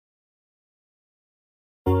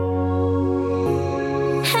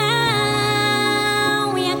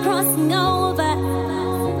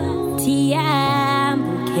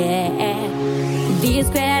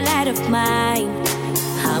mine,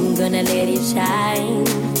 I'm gonna let it shine.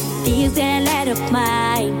 This that light of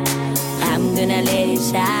mine, I'm gonna let it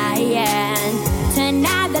shine. To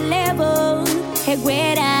another level, a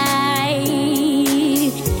great eye.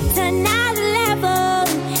 To another level,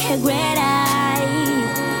 a great eye.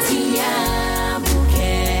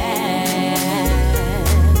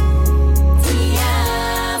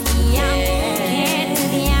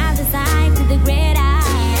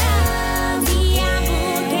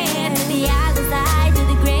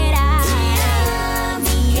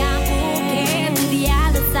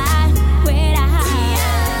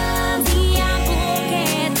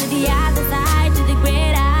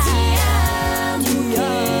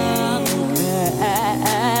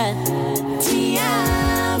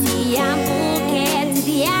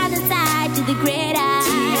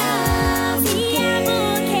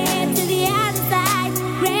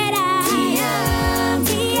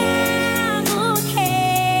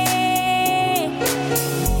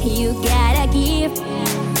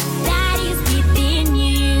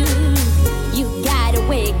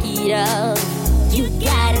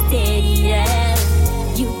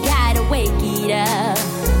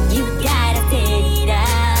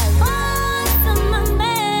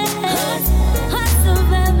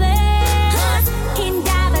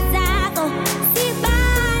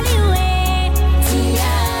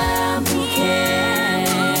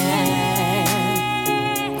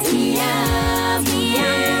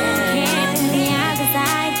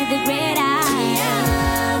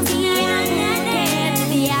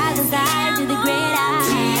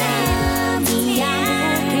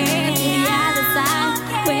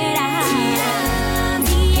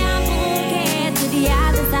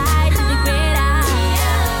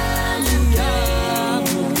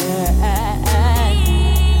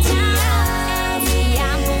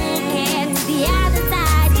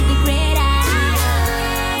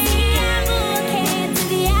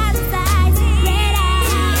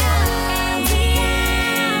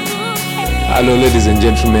 Hello, ladies and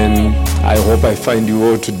gentlemen. I hope I find you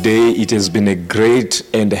all today. It has been a great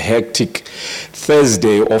and hectic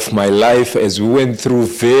Thursday of my life as we went through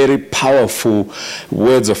very powerful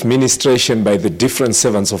words of ministration by the different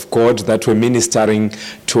servants of God that were ministering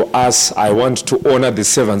to us. I want to honor the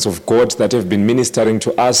servants of God that have been ministering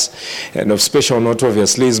to us, and of special note,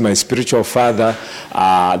 obviously, is my spiritual father,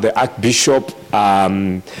 the Archbishop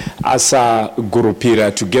Asa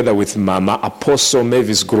Gurupira, together with Mama Apostle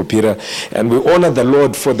Mavis Gurupira, and we honor the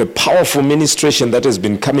Lord for the powerful ministration that has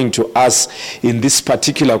been coming to us in this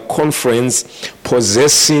particular conference,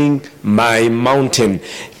 Possessing My Mountain,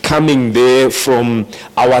 coming there from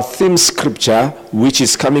our theme scripture, which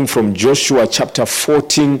is coming from Joshua chapter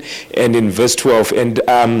 14 and in verse 12. And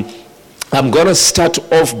I'm going to start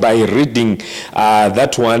off by reading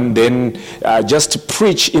that one, then just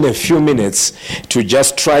preach in a few minutes to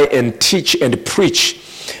just try and teach and preach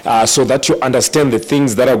so that you understand the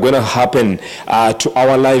things that are going to happen to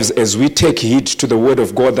our lives as we take heed to the word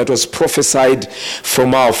of God that was prophesied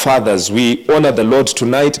from our fathers. We honor the Lord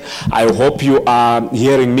tonight. I hope you are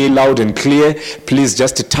hearing me loud and clear. Please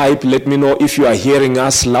just type, let me know if you are hearing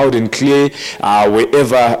us loud and clear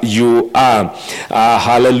wherever you are.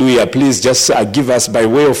 Hallelujah. Please just give us by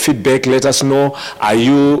way of feedback. Let us know, are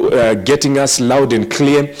you getting us loud and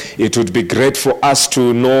clear? It would be great for us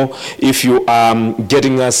to know if you are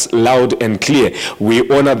getting us loud and clear. We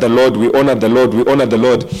honor the Lord, we honor the Lord, we honor the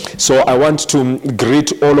Lord. So I want to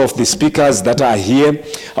greet all of the speakers that are here.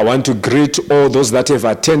 I want to greet all those that have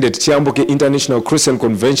attended Tiambuke International Christian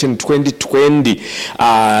Convention 2020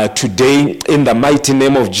 today in the mighty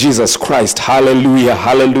name of Jesus Christ. Hallelujah,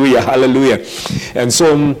 hallelujah, hallelujah. And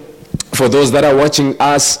so for those that are watching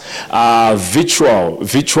us virtual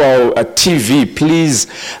TV, please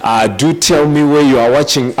do tell me where you are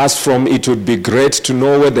watching us from. It would be great to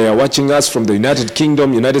know whether you are watching us from the United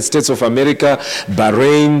Kingdom, United States of America,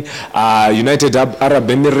 Bahrain, United Arab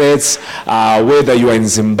Emirates, whether you are in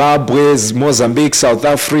Zimbabwe, Mozambique, South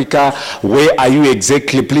Africa. Where are you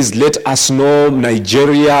exactly? Please let us know.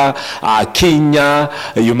 Nigeria, Kenya,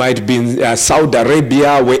 you might be in Saudi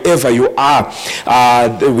Arabia, wherever you are.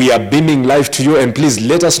 We are beaming live to you, and please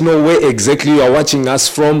let us know where exactly you are watching us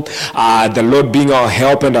from. The Lord being our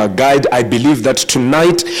help and our guide, I believe that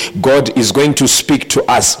tonight God is going to speak to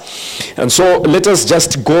us. And so let us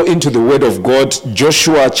just go into the word of God.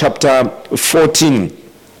 Joshua chapter 14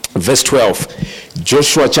 verse 12.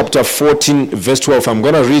 Joshua chapter 14 verse 12. I'm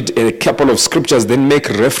going to read a couple of scriptures, then make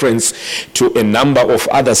reference to a number of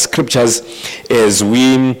other scriptures as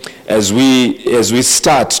we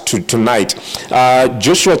start tonight.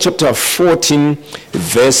 Joshua chapter 14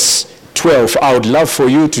 verse 12. I would love for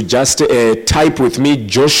you to just type with me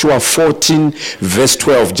Joshua 14 verse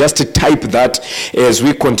 12. Just type that as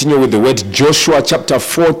we continue with the word Joshua chapter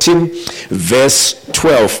 14 verse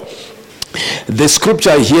 12. The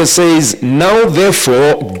scripture here says, "Now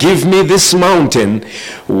therefore give me this mountain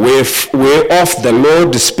whereof the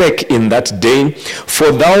Lord spake in that day,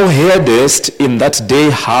 for thou heardest in that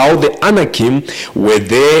day how the Anakim were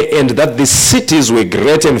there, and that the cities were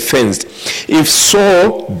great and fenced. If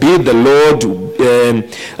so be the Lord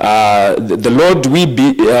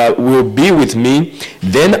will be with me,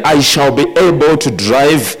 then I shall be able to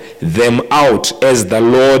drive them out, as the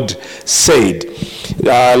Lord said."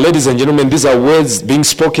 Ladies and gentlemen, these are words being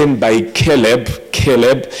spoken by Caleb,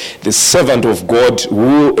 the servant of God,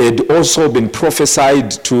 who had also been prophesied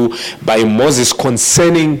to by Moses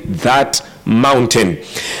concerning that mountain.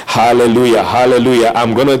 Hallelujah, hallelujah.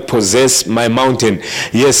 I'm going to possess my mountain.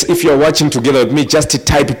 Yes, if you're watching together with me, just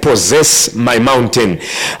type "possess my mountain."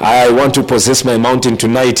 I want to possess my mountain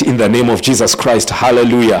tonight in the name of Jesus Christ.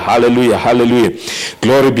 Hallelujah, hallelujah, hallelujah.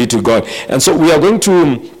 Glory be to God. And so we are going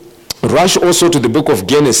to rush also to the book of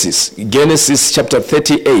Genesis chapter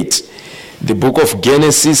 38. The book of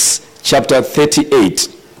Genesis chapter 38.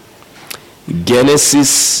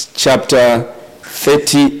 Genesis chapter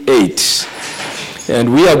 38.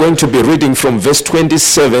 And we are going to be reading from verse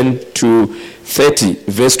 27 to 30.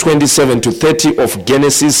 Verse 27 to 30 of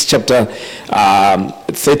Genesis chapter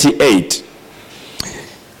 38.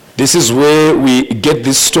 This is where we get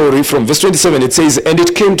this story from. Verse 27, it says, "And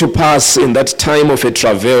it came to pass in that time of a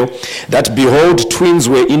travail, that behold, twins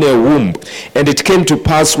were in a womb. And it came to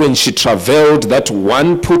pass when she travailed, that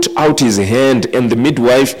one put out his hand, and the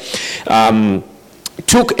midwife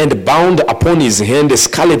took and bound upon his hand a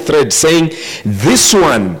scarlet thread, saying, This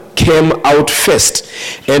one came out first.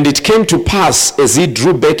 And it came to pass, as he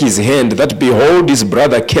drew back his hand, that behold, his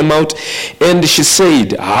brother came out. And she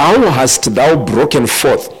said, How hast thou broken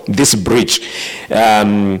forth this breach?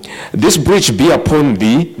 This breach be upon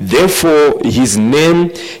thee, therefore his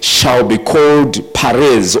name shall be called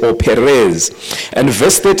Perez or Perez. And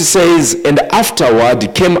verse 30 says, And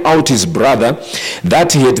afterward came out his brother,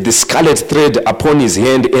 that he had the scarlet thread upon his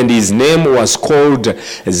hand, and his name was called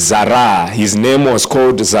Zara. His name was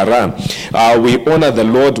called Zara. We honor the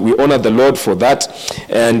Lord. We honor the Lord for that.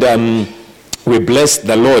 And we bless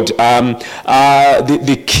the Lord.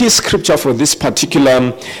 The key scripture for this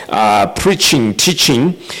particular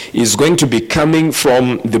teaching is going to be coming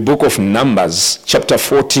from the book of Numbers, chapter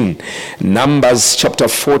 14. Numbers, chapter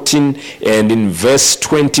 14, and in verse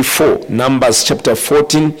 24. Numbers, chapter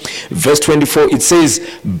 14, verse 24. It says,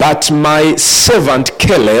 But my servant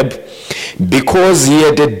Caleb, because he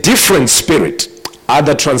had a different spirit.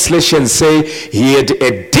 Other translations say he had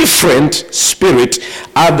a different spirit.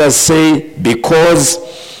 Others say because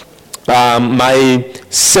my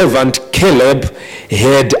servant Caleb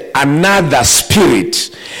had another spirit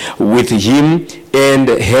with him, and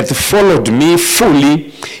hath followed me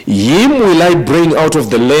fully, him will I bring out of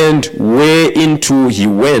the land whereinto he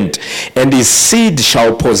went, and his seed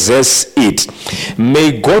shall possess it.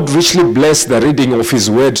 May God richly bless the reading of his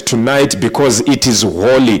word tonight, because it is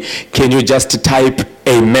holy. Can you just type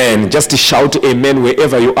amen? Just shout amen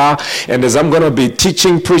wherever you are. And as I'm going to be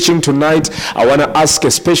preaching tonight, I want to ask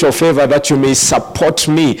a special favor that you may support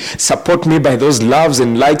me by those loves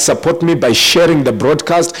and likes. Support me by sharing the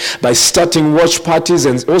broadcast, by starting watch parties,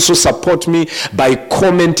 and also support me by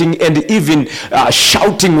commenting and even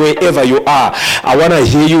shouting wherever you are. I want to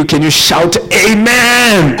hear you. Can you shout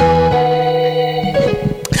amen?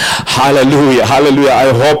 Hallelujah, hallelujah.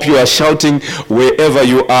 I hope you are shouting wherever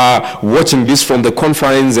you are, watching this from the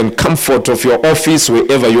confines and comfort of your office,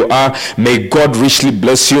 wherever you are. May God richly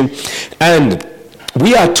bless you. And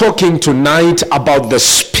we are talking tonight about the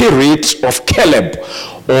spirit of Caleb,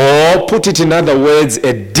 or put it in other words,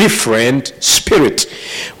 a different spirit.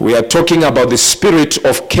 We are talking about the spirit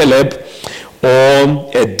of Caleb, or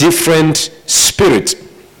a different spirit.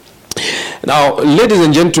 Now, ladies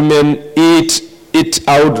and gentlemen,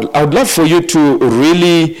 I would love for you to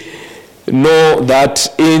really know that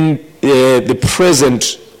in the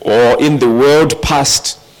present or in the world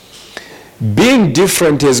past, being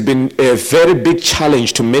different has been a very big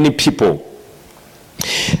challenge to many people.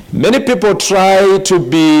 Many people try to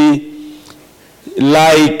be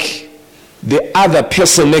like the other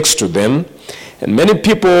person next to them, and many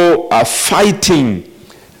people are fighting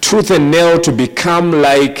tooth and nail to become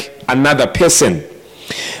like another person.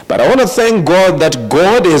 But I want to thank God that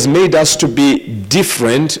God has made us to be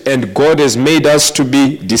different, and God has made us to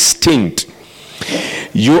be distinct.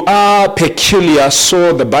 You are peculiar,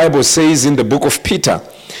 so the Bible says in the book of Peter,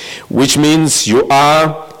 which means you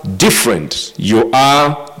are different. You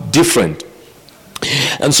are different.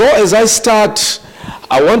 And so as I start,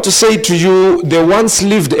 I want to say to you, there once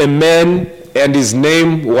lived a man, and his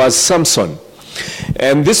name was Samson.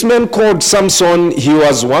 And this man called Samson, he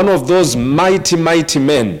was one of those mighty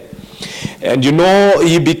men. And you know,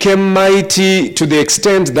 he became mighty to the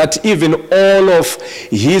extent that even all of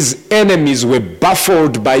his enemies were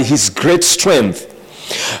baffled by his great strength.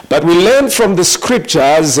 But we learn from the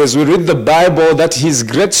scriptures as we read the Bible that his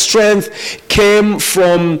great strength came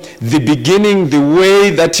from the beginning, the way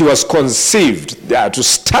that he was conceived. To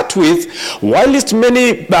start with, whilst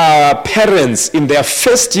many parents in their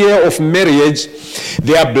first year of marriage,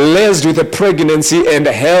 they are blessed with a pregnancy and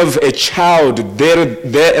have a child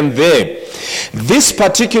there and there. This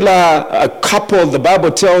particular couple, the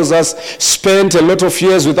Bible tells us, spent a lot of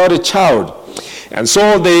years without a child. And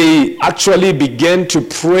so they actually began to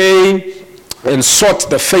pray and sought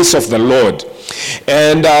the face of the Lord.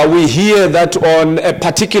 And we hear that on a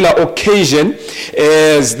particular occasion,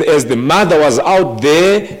 as the mother was out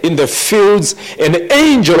there in the fields, an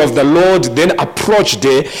angel of the Lord then approached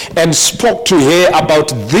her and spoke to her about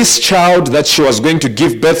this child that she was going to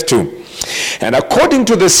give birth to. And according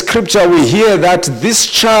to the scripture, we hear that this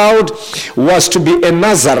child was to be a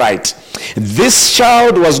Nazarite. This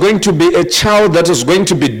child was going to be a child that was going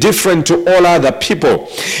to be different to all other people.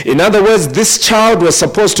 In other words, this child was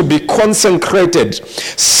supposed to be consecrated,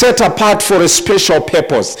 set apart for a special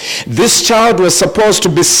purpose. This child was supposed to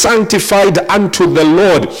be sanctified unto the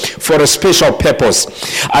Lord for a special purpose.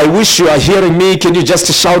 I wish you are hearing me. Can you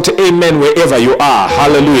just shout amen wherever you are?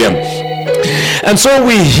 Hallelujah. And so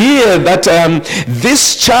we hear that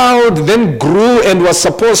this child then grew and was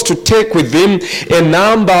supposed to take with him a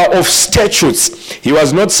number of statutes. He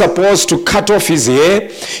was not supposed to cut off his hair.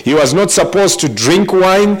 He was not supposed to drink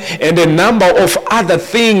wine. And a number of other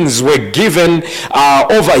things were given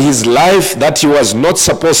over his life that he was not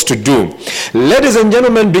supposed to do. Ladies and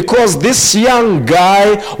gentlemen, because this young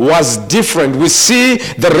guy was different, we see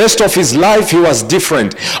the rest of his life he was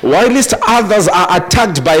different. Whilst others are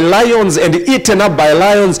attacked by lions and eaten up by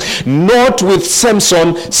lions, not with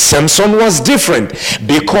Samson. Samson was different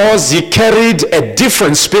because he carried a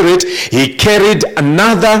different spirit. He carried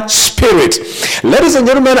another spirit. Ladies and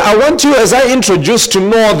gentlemen, I want you, as I introduce, to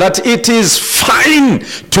know that it is fine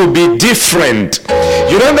to be different.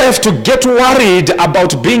 You don't have to get worried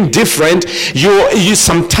about being different. You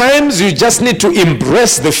sometimes you just need to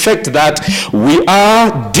embrace the fact that we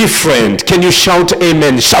are different. Can you shout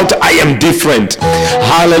amen? Shout, I am different.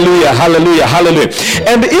 Hallelujah, hallelujah, hallelujah.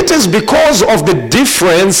 And it is because of the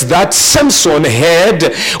difference that Samson had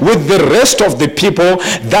with the rest of the people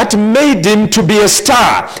that made him to be a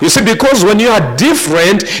star. You see, because when you are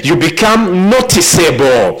different, you become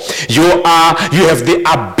noticeable. You have the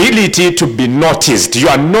ability to be noticed. You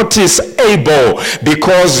are noticeable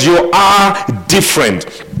because you are different.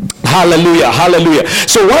 Hallelujah, hallelujah.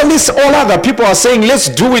 So while all other people are saying, let's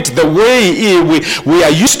do it the way we are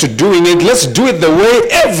used to doing it, let's do it the way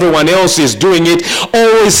everyone else is doing it,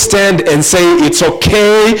 always stand and say, it's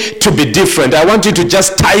okay to be different. I want you to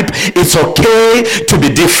just type, it's okay to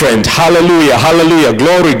be different. Hallelujah, hallelujah.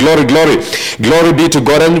 Glory, glory, glory. Glory be to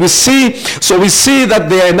God. And we see that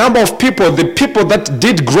there are a number of people, the people that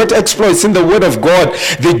did great exploits in the Word of God.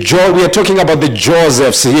 We are talking about the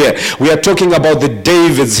Josephs here. We are talking about the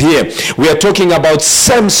Davids here. We are talking about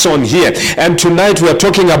Samson here. And tonight we are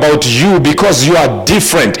talking about you, because you are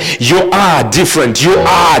different. You are different. You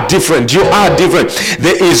are different. You are different.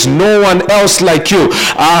 There is no one else like you.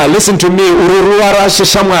 Listen to me.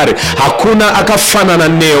 Hakuna akafanana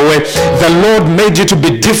newe. The Lord made you to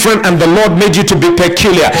be different, and the Lord made you to be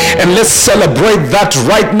peculiar. And let's celebrate that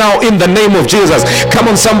right now in the name of Jesus. Come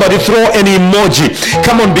on, somebody, throw an emoji.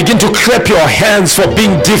 Come on, begin to clap your hands for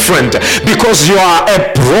being different, because you are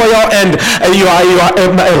a royal and you are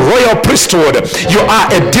a royal priesthood. You are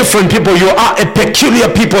a different people. You are a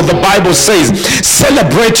peculiar people. The Bible says,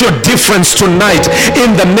 celebrate your difference tonight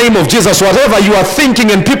in the name of Jesus. Whatever you are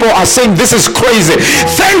thinking and people are saying this is crazy,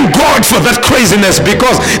 thank God for that craziness,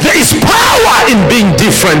 because there is power in being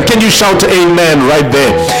different. Can you shout amen right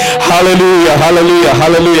there? Hallelujah, hallelujah,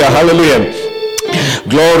 hallelujah, hallelujah.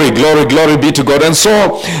 Glory, glory, glory be to God. And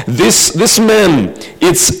so this man,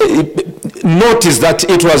 notice that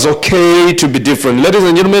it was okay to be different. Ladies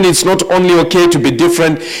and gentlemen, it's not only okay to be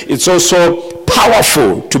different, it's also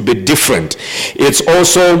powerful to be different. It's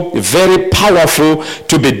also very powerful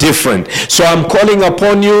to be different. So I'm calling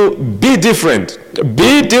upon you, be different.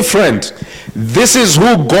 Be different. This is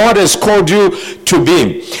who God has called you to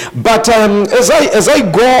be. But as I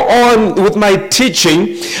go on with my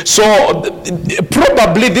teaching, so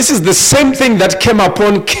probably this is the same thing that came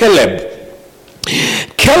upon Caleb.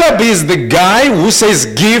 Caleb is the guy who says,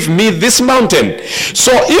 give me this mountain.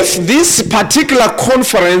 So if this particular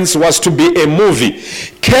conference was to be a movie,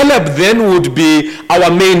 Caleb then would be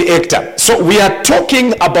our main actor. So we are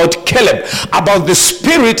talking about Caleb, about the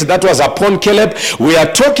spirit that was upon Caleb. We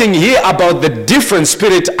are talking here about the different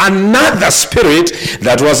spirit, another spirit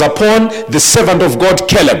that was upon the servant of God,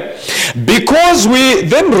 Caleb. Because we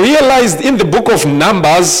then realized in the book of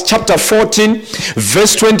Numbers, chapter 14,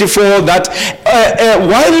 verse 24, that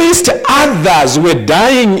whilst others were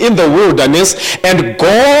dying in the wilderness, and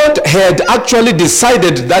God had actually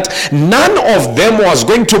decided that none of them was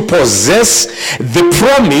going to possess the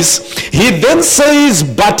promise, he then says,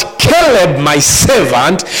 but Caleb, my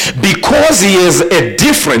servant, because he has a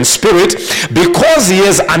different spirit, because he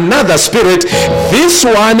has another spirit, this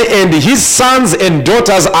one and his sons and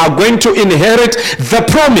daughters are going to inherit the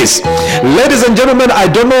promise. Ladies and gentlemen, I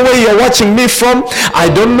don't know where you're watching me from. I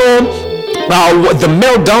don't know the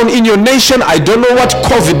meltdown in your nation. I don't know what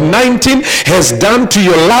COVID-19 has done to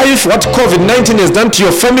your life, what COVID-19 has done to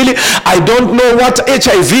your family. I don't know what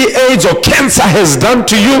HIV, AIDS, or cancer has done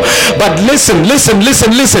to you. But listen.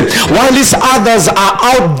 While these others are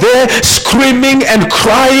out there screaming and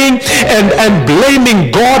crying and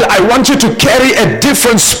blaming God, I want you to carry a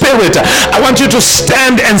different spirit. I want you to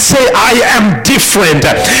stand and say, I am different.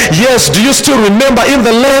 Yes, do you still remember in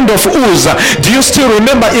the land of Uz? Do you still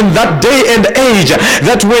remember in that day and age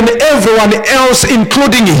that when everyone else,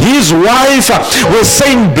 including his wife, were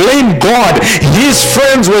saying blame God, his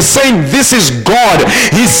friends were saying this is God,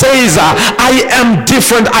 he says, I am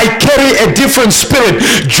different, I carry a different spirit.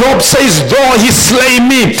 Job says, though he slay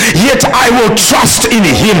me, yet I will trust in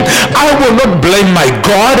him. I will not blame my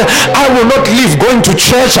God. I will not leave going to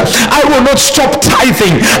church. I will not stop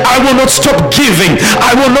tithing. I will not stop giving.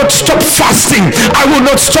 I will not stop fasting. I will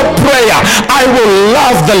not stop prayer. I will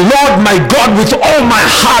love the Lord my God with all my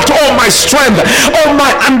heart, all my strength, all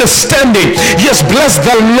my understanding. Yes, bless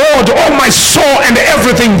the Lord, all my soul and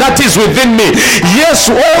everything that is within me.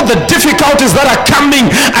 Yes, all the difficulties that are coming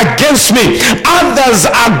against me, others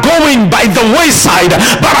are going by the wayside,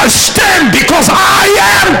 but I stand because I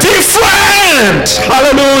am different.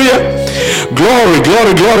 Hallelujah. Glory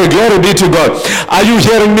be to God. Are you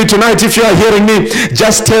hearing me tonight? If you are hearing me,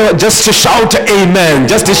 just shout amen.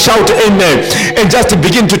 Just shout amen, and just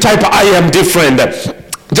begin to type I am different.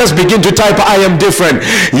 Just begin to type I am different.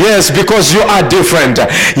 Yes, because you are different.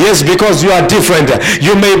 Yes, because you are different.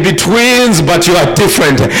 You may be twins, but you are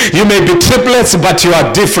different. You may be triplets, but you are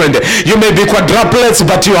different. You may be quadruplets,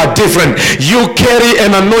 but you are different. You carry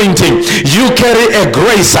an anointing. You carry a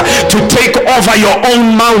grace to take over your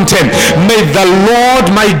own mountain. May the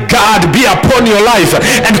Lord my God be upon your life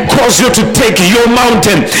and cause you to take your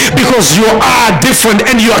mountain, because you are different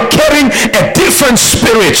and you are carrying a different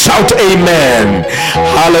spirit. Shout amen.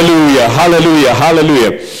 Hallelujah.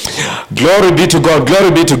 Glory be to God.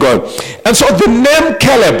 And so the name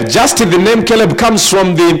Caleb, just the name Caleb, comes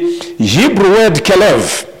from the Hebrew word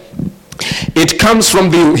Kalev. It comes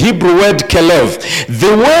from the Hebrew word Kalev.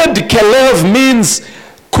 The word Kalev means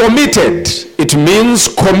committed. It means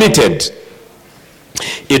committed.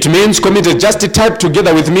 Just type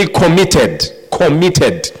together with me, committed.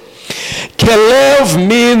 Kalev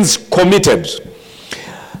means committed.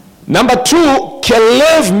 Number two,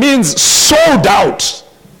 Kalev means sold out.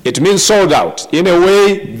 It means sold out. In a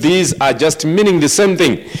way, these are just meaning the same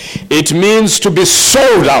thing. It means to be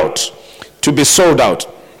sold out. To be sold out.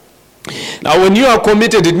 Now, when you are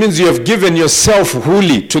committed, it means you have given yourself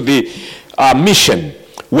wholly to the mission.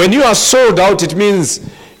 When you are sold out, it means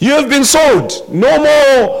you have been sold. No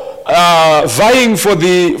more vying for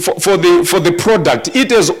the product.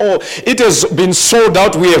 It has been sold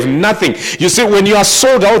out. We have nothing. You see, when you are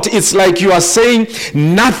sold out, it's like you are saying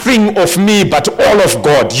nothing of me but all of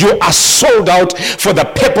God. You are sold out for the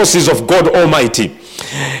purposes of God Almighty.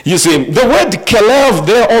 You see, the word Kalev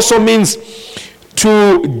there also means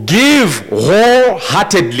to give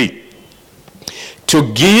wholeheartedly. To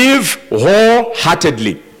give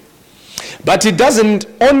wholeheartedly. But it doesn't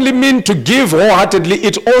only mean to give wholeheartedly,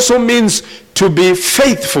 it also means to be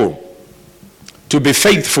faithful. To be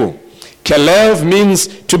faithful. Kalev means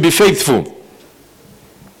to be faithful.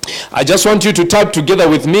 I just want you to type together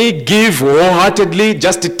with me, give wholeheartedly,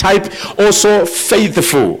 just type also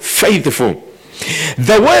faithful. Faithful.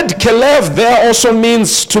 The word Kalev there also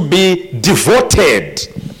means to be devoted.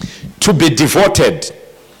 To be devoted.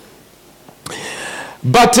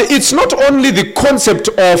 But it's not only the concept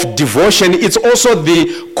of devotion, it's also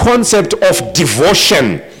the concept of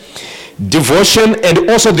devotion. Devotion, and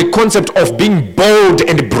also the concept of being bold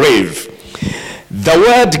and brave. The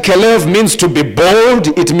word Caleb means to be bold,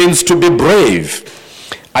 it means to be brave.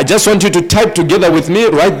 I just want you to type together with me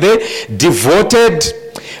right there: devoted,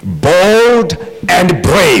 bold, and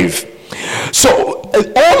brave. So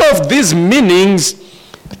all of these meanings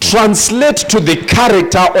translate to the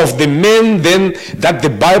character of the man then that the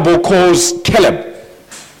Bible calls Caleb.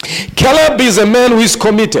 Caleb is a man who is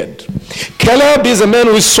committed. Caleb is a man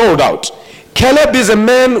who is sold out. Caleb is a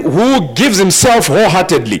man who gives himself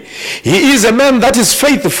wholeheartedly. He is a man that is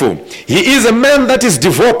faithful. He is a man that is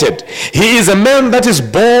devoted. He is a man that is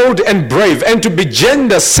bold and brave. And to be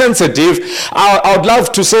gender sensitive, I would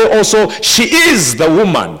love to say also, she is the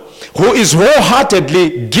woman who is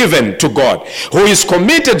wholeheartedly given to God, who is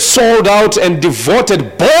committed, sold out, and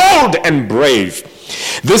devoted, bold and brave.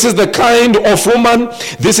 This is the kind of woman,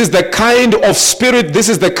 this is the kind of spirit, this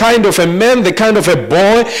is the kind of a man, the kind of a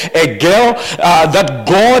boy, a girl that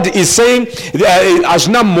God is saying,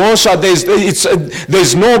 Ajna Mosha,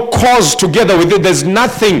 there's no cause together with it. There's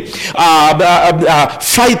nothing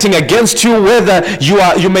fighting against you, whether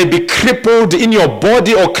you may be crippled in your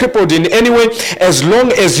body or crippled in any way. As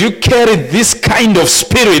long as you carry this kind of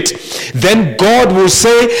spirit, then God will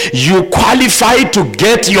say you qualify to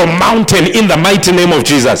get your mountain in the mighty name of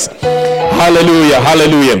Jesus. Hallelujah,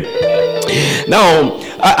 hallelujah. Now,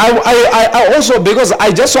 I also, because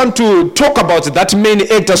I just want to talk about that main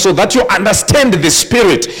actor so that you understand the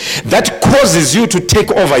spirit that causes you to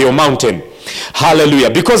take over your mountain.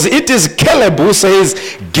 Hallelujah. Because it is Caleb who says,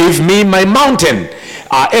 give me my mountain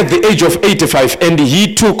at the age of 85, and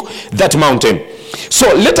he took that mountain.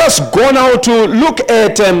 So let us go now to look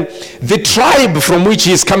at the tribe from which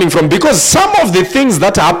he is coming from, because some of the things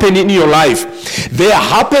that happen in your life, they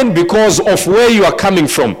happen because of where you are coming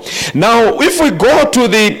from. Now, if we go to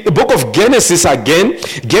the book of Genesis again,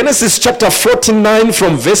 Genesis chapter 49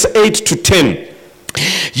 from verse 8 to 10.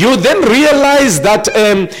 You then realize that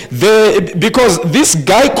because this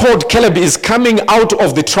guy called Caleb is coming out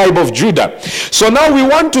of the tribe of Judah. So now we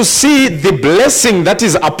want to see the blessing that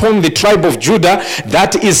is upon the tribe of Judah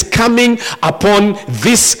that is coming upon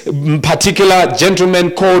this particular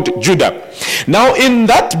gentleman called Judah. Now in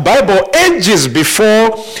that Bible, ages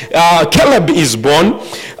before Caleb is born,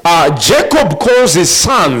 Jacob calls his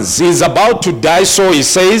sons. He's about to die, so he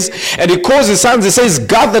says, and he calls his sons, he says,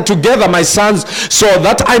 gather together, my sons, so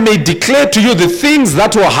that I may declare to you the things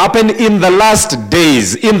that will happen in the last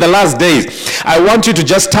days. In the last days. I want you to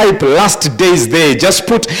just type last days there. Just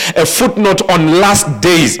put a footnote on last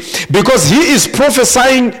days, because he is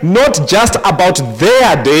prophesying not just about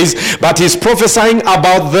their days, but he's prophesying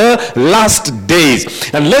about the last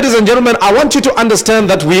days. And ladies and gentlemen, I want you to understand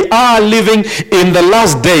that we are living in the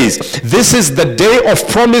last days. This is the day of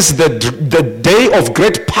promise, the day of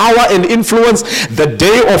great power and influence, the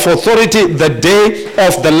day of authority, the day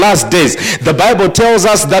of the last days. The Bible tells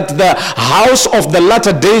us that the house of the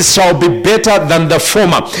latter days shall be better than the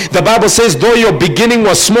former. The Bible says, though your beginning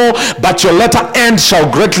was small, but your latter end shall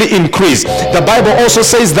greatly increase. The Bible also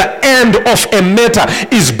says the end of a matter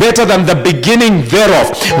is better than the beginning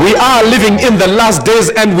thereof. We are living in the last days,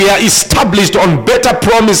 and we are established on better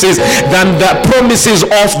promises than the promises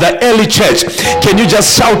of the early church. Can you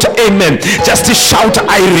just shout amen? Just shout,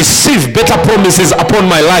 I receive better promises upon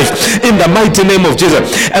my life in the mighty name of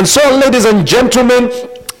Jesus. And so, ladies and gentlemen,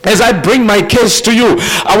 as I bring my case to you,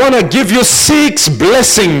 I want to give you 6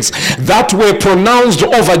 blessings that were pronounced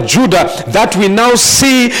over Judah that we now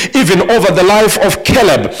see even over the life of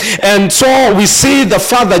Caleb. And so we see the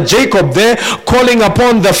father Jacob there calling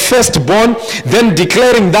upon the firstborn, then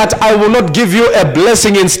declaring that I will not give you a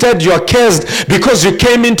blessing. Instead, you are cursed because you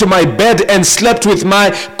came into my bed and slept with my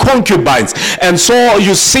concubines. And so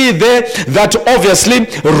you see there that obviously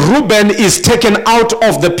Reuben is taken out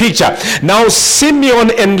of the picture. Now Simeon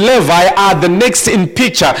and Levi are the next in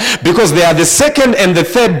picture, because they are the second and the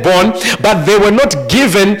third born, but they were not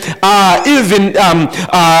given even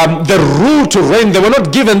the rule to reign. They were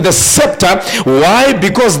not given the scepter. Why?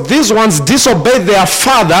 Because these ones disobeyed their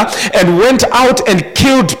father and went out and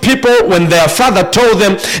killed people when their father told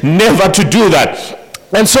them never to do that.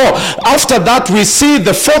 And so after that we see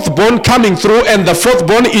the fourth born coming through, and the fourth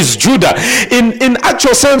born is Judah. In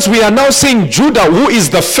actual sense, we are now seeing Judah, who is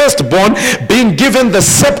the firstborn, being given the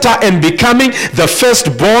scepter and becoming the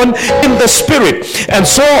firstborn in the spirit. And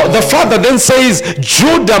so the father then says,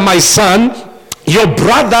 Judah, my son, Your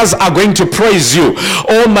brothers are going to praise you.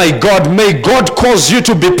 Oh my God, may God cause you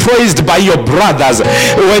to be praised by your brothers.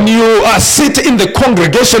 When you sit in the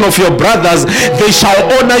congregation of your brothers, they shall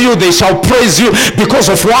honor you, they shall praise you because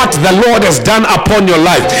of what the Lord has done upon your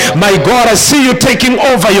life. My God, I see you taking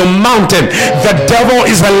over your mountain. The devil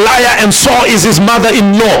is a liar and so is his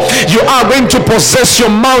mother-in-law. You are going to possess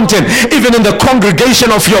your mountain even in the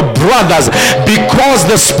congregation of your brothers, because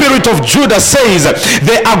the Spirit of Judah says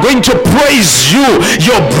they are going to praise you.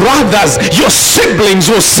 Your brothers, your siblings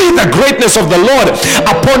will see the greatness of the Lord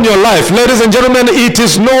upon your life. Ladies and gentlemen, it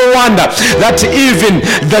is no wonder that even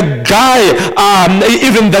the guy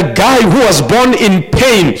who was born in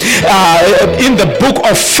pain, in the book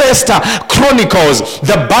of First Chronicles,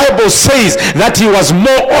 the Bible says that he was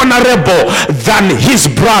more honorable than his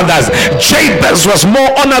brothers. Jabez was more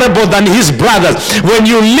honorable than his brothers. When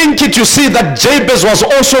you link it, you see that Jabez was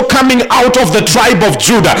also coming out of the tribe of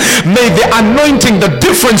Judah. May the anointing, the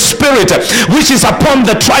different spirit which is upon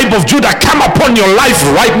the tribe of Judah, come upon your life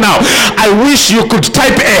right now. I wish you could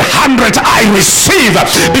type 100, I receive,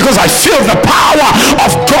 because I feel the power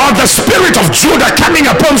of God, the Spirit of Judah coming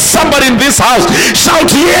upon somebody in this house.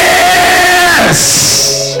 Shout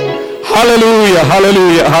yes! Hallelujah,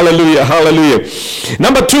 hallelujah, hallelujah, hallelujah.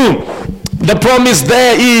 Number 2, the promise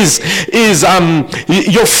there is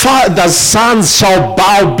your father's sons shall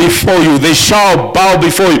bow before you. They shall bow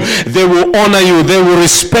before you. They will honor you. They will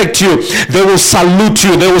respect you. They will salute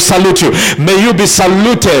you. They will salute you. May you be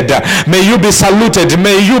saluted. May you be saluted.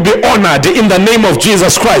 May you be honored in the name of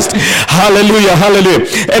Jesus Christ. Hallelujah, hallelujah.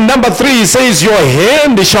 And number 3, he says, your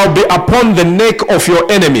hand shall be upon the neck of your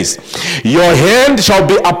enemies. Your hand shall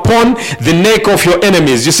be upon the neck of your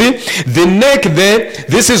enemies. You see, the neck there,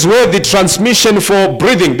 this is where the transmission for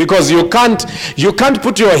breathing, because you can't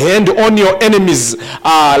put your hand on your enemy's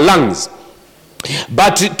lungs.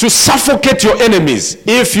 But to suffocate your enemies,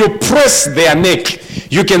 if you press their neck,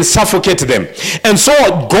 you can suffocate them. And so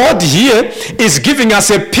God here is giving us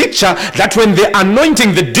a picture that when the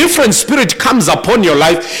anointing, the different spirit comes upon your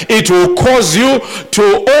life, it will cause you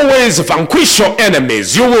to always vanquish your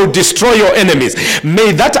enemies. You will destroy your enemies.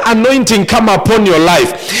 May that anointing come upon your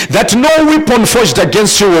life, that no weapon forged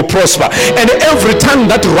against you will prosper, and every tongue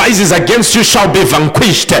that rises against you shall be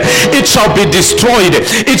vanquished. It shall be destroyed.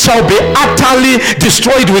 It shall be utterly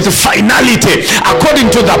destroyed with finality, according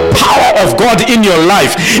to the power of God in your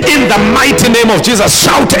life. In the mighty name of Jesus,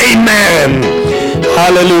 shout amen.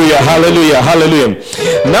 Hallelujah, hallelujah, hallelujah.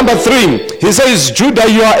 Number 3, he says, Judah,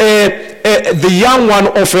 you are the young one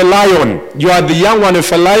of a lion. You are the young one of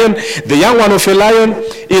a lion. The young one of a lion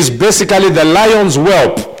is basically the lion's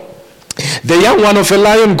whelp. The young one of a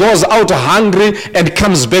lion goes out hungry and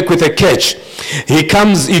comes back with a catch. He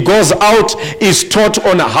goes out, is taught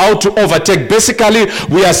on how to overtake. Basically,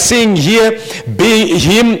 we are seeing here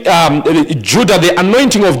Judah, the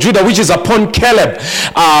anointing of Judah, which is upon Caleb,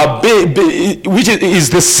 which is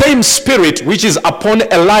the same spirit which is upon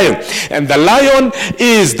a lion. And the lion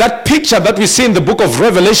is that picture that we see in the book of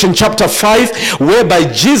Revelation chapter 5, whereby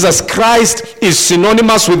Jesus Christ is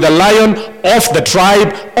synonymous with the lion of the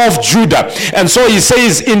tribe of Judah. And so he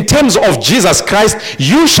says, in terms of Jesus Christ,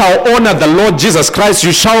 you shall honor the Lord Jesus Christ.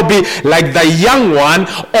 You shall be like the young one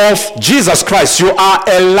of Jesus Christ. You are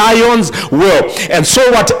a lion's whelp. And so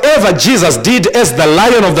whatever Jesus did as the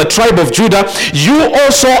lion of the tribe of Judah, you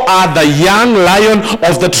also are the young lion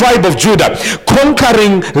of the tribe of Judah.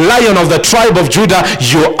 Conquering lion of the tribe of Judah,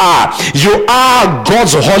 you are. You are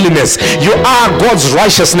God's holiness. You are God's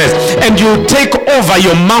righteousness. And you take over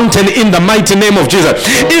your mountain in the mighty name of Jesus.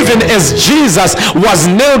 Even as Jesus was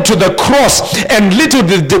nailed to the cross, and little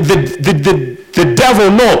the devil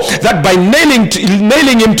know that by nailing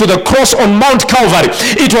him to the cross on Mount Calvary,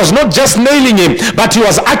 it was not just nailing him, but he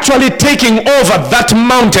was actually taking over that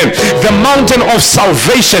mountain, the mountain of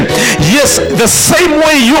salvation. Yes, the same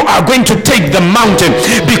way you are going to take the mountain,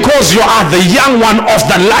 because you are the young one of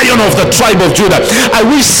the lion of the tribe of Judah. I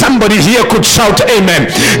wish somebody here could shout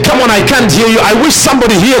amen. Come on, I can't hear you. I wish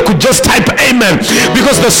somebody here could just type amen,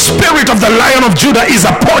 because the spirit of the lion of Judah is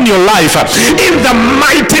upon your life. In the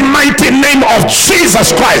mighty, mighty name of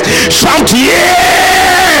Jesus Christ, shout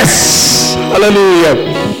yes. Hallelujah.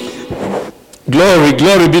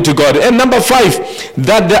 Glory be to God. And number 5,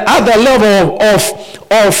 that the other level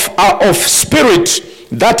of spirit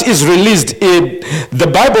that is released, the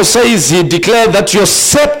Bible says, he declared that your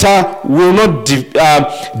scepter will not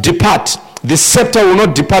depart The scepter will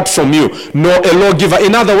not depart from you, nor a lawgiver.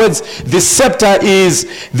 In other words, the scepter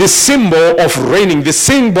is the symbol of reigning, the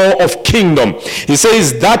symbol of kingdom. He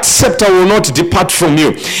says that scepter will not depart from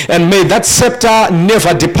you. And may that scepter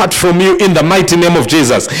never depart from you in the mighty name of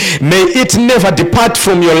Jesus. May it never depart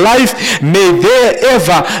from your life. May there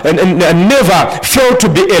ever never fail to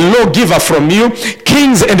be a lawgiver from you.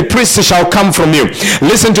 Kings and priests shall come from you.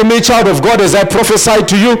 Listen to me, child of God, as I prophesy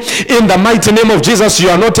to you in the mighty name of Jesus. You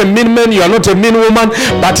are not a mean man, you are not a mean woman,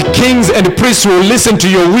 but kings and priests will listen to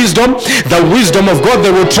your wisdom, the wisdom of God.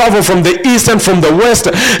 They will travel from the east and from the west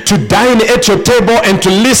to dine at your table and to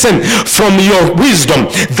listen from your wisdom,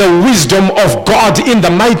 the wisdom of God in the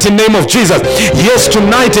mighty name of Jesus. Yes,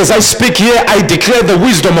 tonight as I speak here, I declare the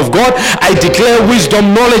wisdom of God. I declare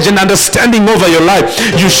wisdom, knowledge, and understanding over your life.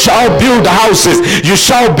 You shall build houses, you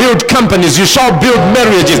shall build companies, you shall build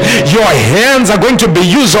marriages. Your hands are going to be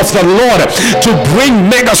used of the Lord to bring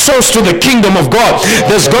mega souls to the kingdom of God.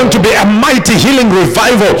 There's going to be a mighty healing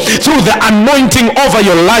revival through the anointing over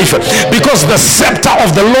your life, because the scepter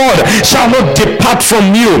of the Lord shall not depart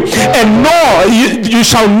from you, and nor you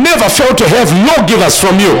shall never fail to have lawgivers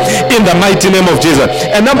from you in the mighty name of Jesus.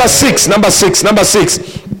 And number six,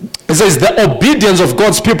 it says the obedience of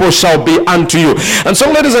God's people shall be unto you. And so,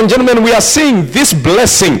 ladies and gentlemen, we are seeing this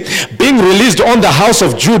blessing being released on the house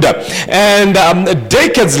of Judah. And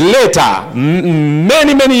decades later,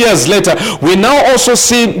 many years later, we now also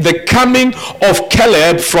see the coming of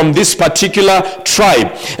Caleb from this particular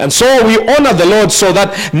tribe. And so we honor the Lord, so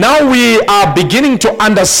that now we are beginning to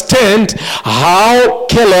understand how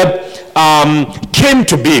Caleb came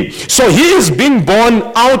to be. So he is being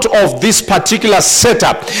born out of this particular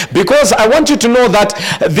setup, because I want you to know that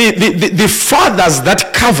the fathers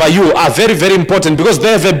that cover you are very important, because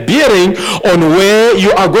they have a bearing on where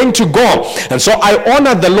you are going to go. And so I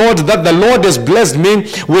honor the Lord that the Lord has blessed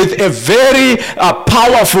me with a very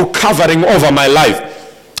powerful covering over my life.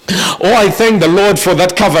 Oh, I thank the Lord for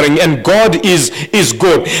that covering. And God is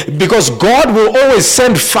good, because God will always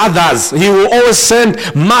send fathers, he will always send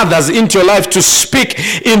mothers into your life to speak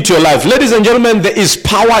into your life. Ladies and gentlemen, there is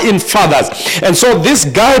power in fathers. And so this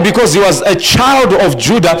guy, because he was a child of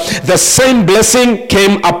Judah, the same blessing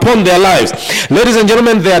came upon their lives. Ladies and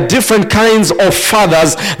gentlemen, there are different kinds of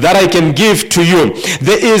fathers that I can give to you.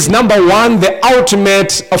 There is, number one, the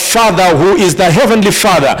ultimate father, who is the heavenly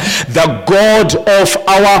Father, the God of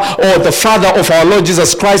the Father of our Lord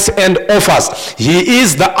Jesus Christ and of us. He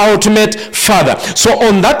is the ultimate Father. So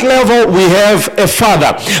on that level, we have a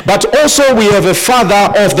Father, but also we have a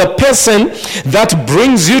Father of the person that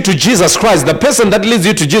brings you to Jesus Christ. The person that leads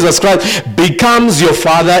you to Jesus Christ becomes your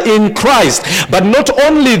Father in Christ. But not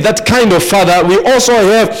only that kind of Father, we also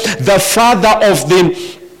have the Father of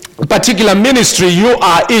the particular ministry you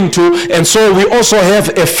are into, and so we also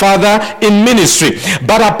have a father in ministry.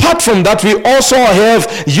 But apart from that, we also have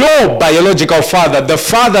your biological father, the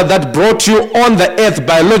father that brought you on the earth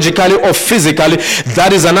biologically or physically.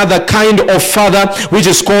 That is another kind of father, which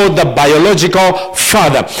is called the biological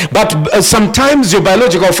father. But sometimes your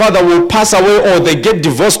biological father will pass away, or they get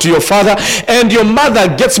divorced to your father, and your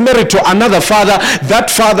mother gets married to another father.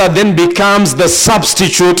 That father then becomes the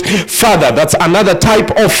substitute father. That's another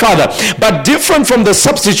type of father. But different from the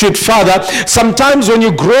substitute father, sometimes when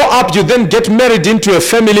you grow up, you then get married into a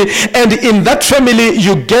family, and in that family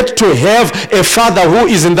you get to have a father who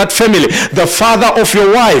is in that family. The father of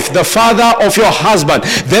your wife, the father of your husband,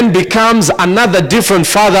 then becomes another different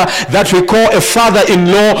father that we call a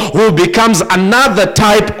father-in-law, who becomes another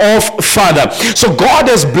type of father. So God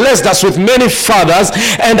has blessed us with many fathers,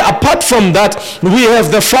 and apart from that, we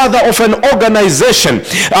have the father of an organization.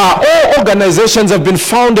 All organizations have been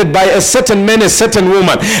founded by a certain man, a certain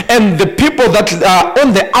woman, and the people that are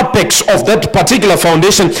on the apex of that particular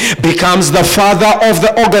foundation becomes the father of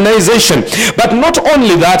the organization. But not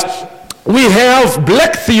only that, we have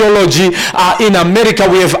black theology in America,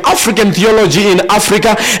 we have African theology in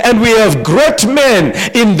Africa, and we have great men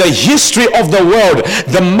in the history of the world,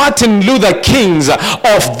 the Martin Luther Kings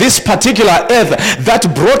of this particular earth,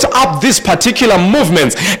 that brought up this particular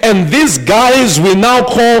movements. And these guys we now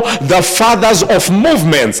call the fathers of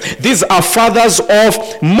movements. These are fathers of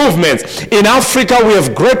movements. In Africa, we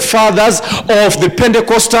have great fathers of the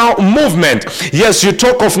Pentecostal movement. Yes, you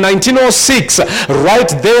talk of 1906, right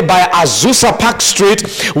there by Azusa Park Street,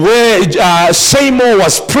 where Seymour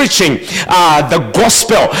was preaching the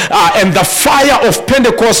gospel, and the fire of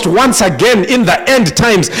Pentecost once again in the end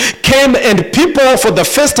times came, and people for the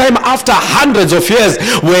first time after hundreds of years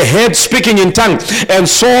were heard speaking in tongues. And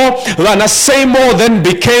so Seymour then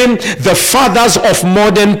became the fathers of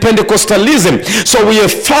modern Pentecostalism. So we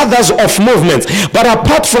have fathers of movements. But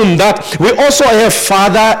apart from that, we also have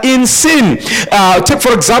father in sin. Take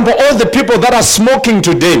for example all the people that are smoking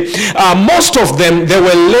today. Most of them, they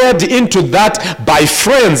were led into that by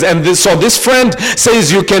friends, and so this friend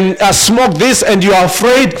says you can smoke this, and you are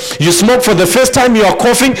afraid. You smoke for the first time, you are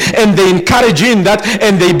coughing, and they encourage you in that,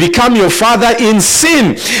 and they become your father in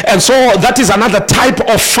sin. And so that is another type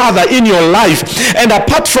of father in your life. And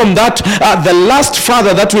apart from that, the last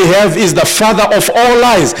father that we have is the father of all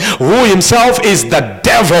lies, who himself is the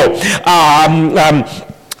devil.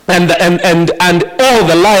 And all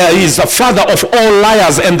the liar is the father of all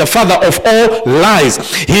liars and the father of all lies.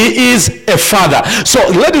 He is a father. So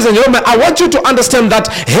ladies and gentlemen, I want you to understand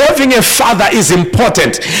that having a father is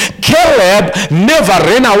important. Caleb never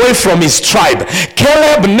ran away from his tribe.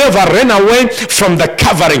 Caleb never ran away from the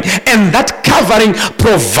covering, and that covering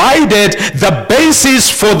provided the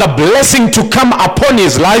basis for the blessing to come upon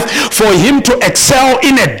his life, for him to excel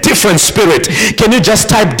in a different spirit. Can you just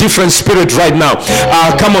type different spirit right now?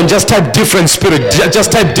 Come on, just type different spirit.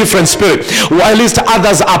 Just type different spirit. Whilst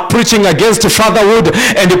others are preaching against fatherhood,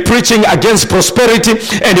 and preaching against prosperity,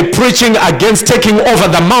 and preaching against taking over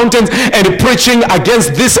the mountains, and preaching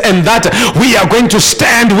against this and that, we are going to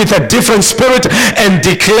stand with a different spirit and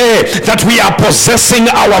declare that we are possessing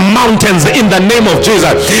our mountains in the name of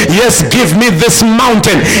Jesus. Yes, give me this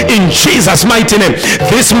mountain in Jesus' mighty name.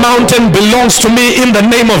 This mountain belongs to me in the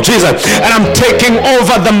name of Jesus, and I'm taking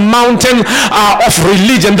over the mountain of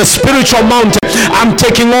religion, the spiritual mountain. I'm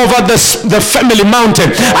taking over the family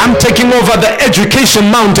mountain. I'm taking over the education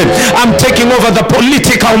mountain. I'm taking over the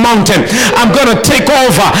political mountain. I'm going to take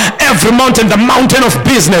over every mountain, the mountain of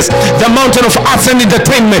business, the mountain of arts and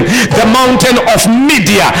entertainment, the mountain of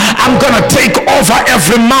media. I'm going to take over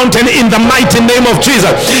every mountain in the mighty name of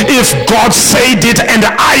Jesus. If God said it and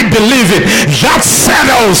I believe it, that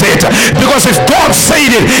settles it. Because if God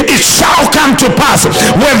said it, it shall come to pass,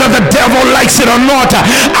 whether the devil likes it or not.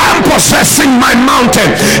 I'm possessing my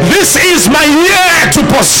mountain. This is my year to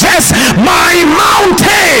possess my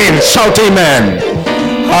mountain. Shout amen.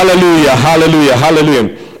 Hallelujah, hallelujah,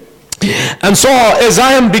 hallelujah. And so as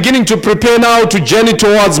I am beginning to prepare now to journey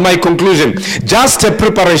towards my conclusion, just a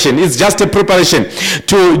preparation, it's just a preparation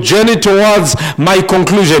to journey towards my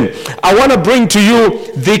conclusion, I want to bring to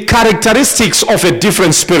you the characteristics of a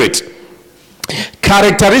different spirit.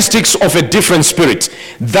 Characteristics of a different spirit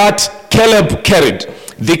that Caleb carried.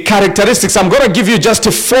 The characteristics, I'm going to give you just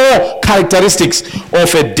 4 characteristics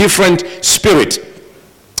of a different spirit.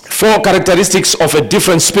 4 characteristics of a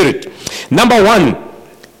different spirit. Number 1,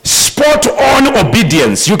 spot on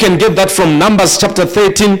obedience. You can get that from Numbers chapter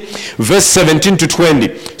 13, verse 17 to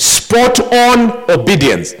 20. Spot on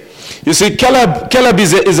obedience. You see, Caleb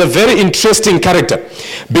is a very interesting character,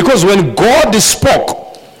 because when God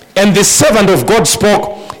spoke and the servant of God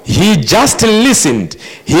spoke, he just listened.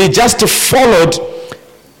 He just followed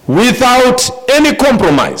without any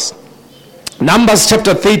compromise. Numbers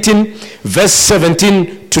chapter 13, verse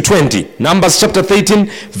 17 to 20. Numbers chapter 13,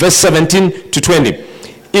 verse 17 to 20.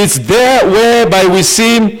 It's there whereby we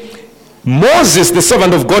see Moses, the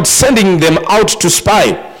servant of God, sending them out to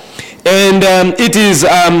spy. And it is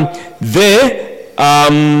there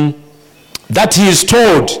that he is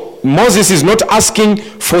told, Moses is not asking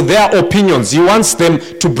for their opinions. He wants them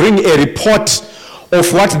to bring a report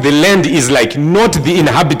of what the land is like, not the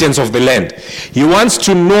inhabitants of the land. He wants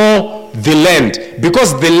to know the land,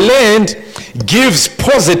 because the land gives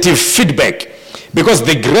positive feedback, because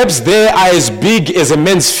the grapes there are as big as a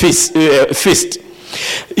man's fist.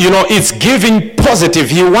 You know, it's giving positive.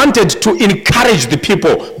 He wanted to encourage the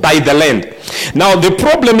people by the land. Now the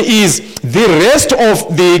problem is the rest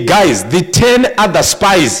of the guys, the 10 other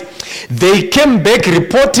spies, they came back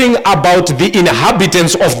reporting about the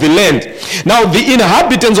inhabitants of the land. Now the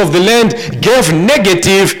inhabitants of the land gave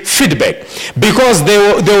negative feedback, because they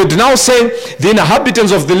would now say the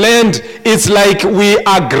inhabitants of the land, it's like we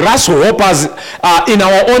are grasshoppers in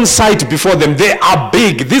our own sight before them. They are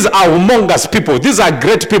big. These are humongous people. These are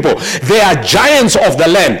great people. They are giants of the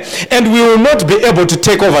land, and we will not be able to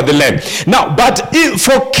take over the land. Now, but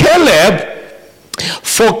for Caleb,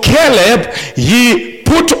 he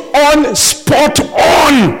put on spot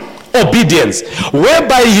on obedience,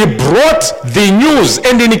 whereby he brought the news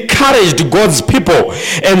and encouraged God's people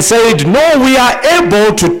and said, no, we are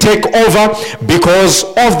able to take over because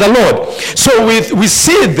of the Lord. So we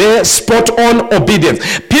see there spot on obedience.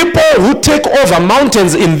 People who take over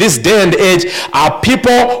mountains in this day and age are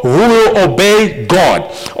people who will obey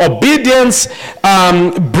God. Obedience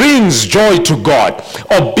brings joy to God.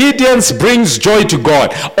 Obedience brings joy to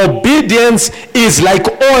God. Obedience is like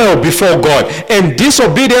oil before God, and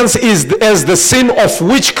disobedience is as the sin of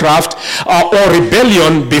witchcraft or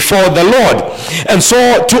rebellion before the Lord. And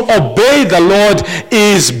so to obey the Lord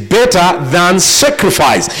is better than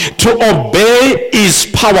sacrifice. To obey is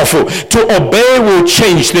powerful. To obey will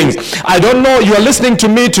change things. I don't know, you are listening to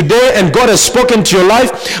me today and God has spoken to your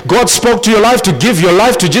life. God spoke to your life to give your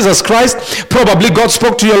life to Jesus Christ. Probably God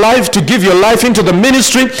spoke to your life to give your life into the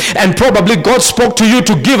ministry, and probably God spoke to you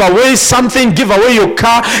to give away something, give away your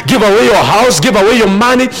car, give away your house, give away your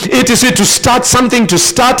money, etc., to start something, to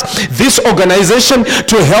start this organization,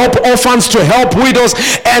 to help orphans, to help widows,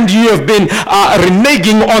 and you have been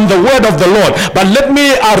reneging on the word of the Lord. But let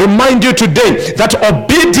me remind you today that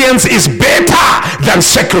obedience is better than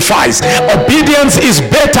sacrifice. Obedience is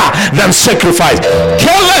better than sacrifice.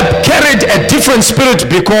 Caleb carried a different spirit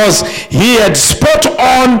because he had spot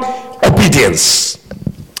on obedience.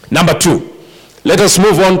 Number 2. Let us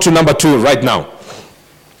move on to number 2 right now.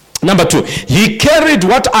 Number 2, he carried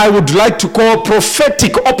what I would like to call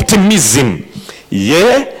prophetic optimism.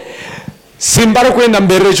 Yeah? He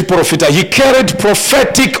carried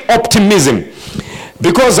prophetic optimism.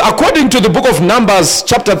 Because according to the book of Numbers,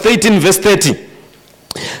 chapter 13, verse 30,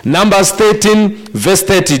 Numbers 13, verse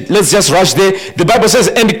 30. Let's just rush there. The Bible says,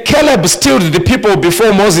 and Caleb stilled the people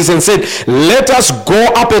before Moses and said, let us go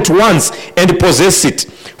up at once and possess it,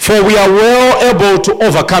 for we are well able to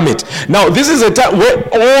overcome it. Now, this is a time where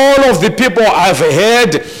all of the people have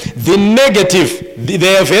heard the negative.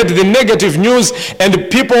 They have heard the negative news,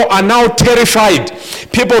 and people are now terrified.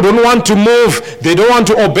 People don't want to move. They don't want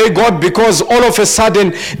to obey God because all of a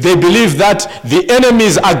sudden they believe that the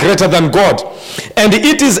enemies are greater than God. And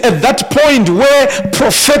it is at that point where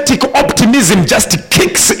prophetic optimism just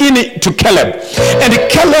kicks in to Caleb. And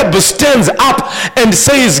Caleb stands up and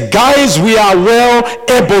says, guys, we are well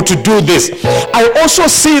able to do this. I also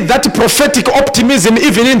see that prophetic optimism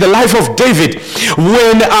even in the life of David,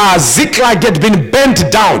 when Ziklag had been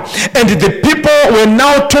bent down and the people were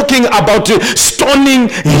now talking about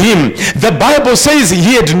stoning him. The Bible says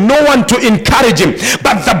he had no one to encourage him,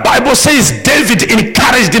 but the Bible says David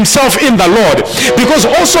encouraged himself in the Lord, because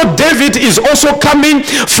also David is also coming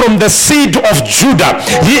from the seed of Judah.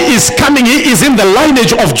 He is in the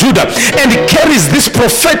lineage of Judah, and he carries this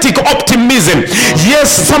prophetic optimism.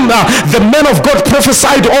 Yes, the man of God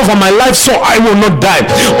prophesied over my life, so I will not die.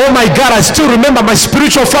 Oh my God, I still remember my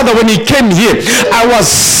spiritual father when he came here. I was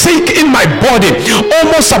sick in my body,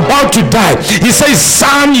 almost about to die. He says,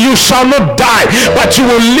 son, you shall not die, but you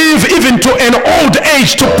will live even to an old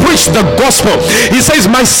age to preach the gospel. He says,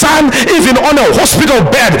 my son, even on a hospital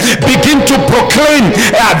bed, begin to proclaim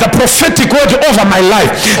the prophetic word over my life.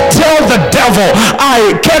 Tell the devil,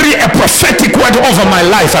 I carry a prophetic word over my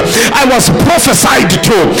life. I was prophesied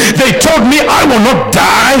to. They told me I will not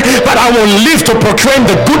die, but I will live to proclaim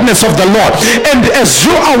the goodness of the Lord. And as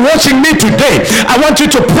you are watching me today, I want you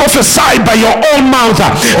to prophesy by your own mouth.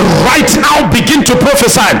 Right now, begin to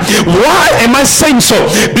prophesy. Why am I saying so?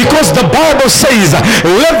 Because the Bible says,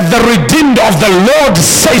 let the redeemed of the Lord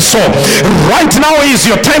say so. Right now is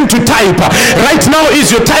your time to type. Right now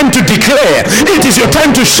is your time to declare. It is your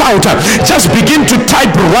time to shout. Just begin to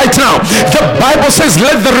type right now. The Bible says,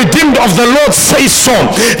 let the redeemed of the Lord say so.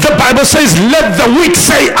 The Bible says, let the weak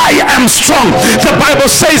say, I am strong. The Bible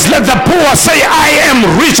says, let the poor say, I am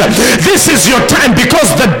rich. This is your time,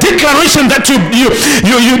 because the declaration that you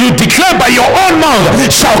declare by your own mouth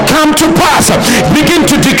shall come to pass. Begin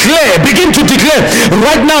to declare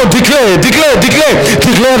right now. Declare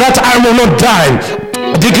that I will not die.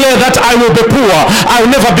 Declare that I will be poor. I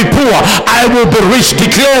will never be poor. I will be rich.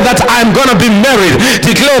 Declare that I'm going to be married.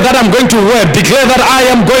 Declare that I'm going to wed. Declare that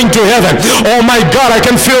I am going to heaven. Oh my God, I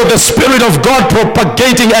can feel the Spirit of God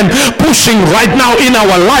propagating and pushing right now in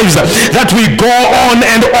our lives, that we go on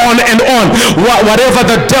and on and on. Whatever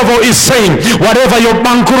the devil is saying, whatever your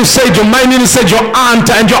uncle said, your minding said, your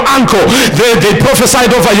aunt and your uncle, they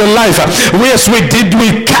prophesied over your life. Yes, we did.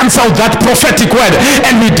 We canceled that prophetic word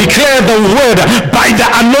and we declare the word by the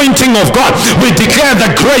anointing of God. We declare the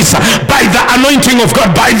grace by the anointing of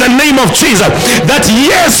God, by the name of Jesus, that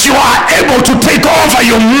yes, you are able to take over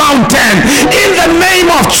your mountain in the name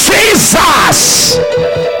of Jesus.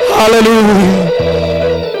 Hallelujah.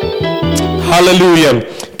 Hallelujah.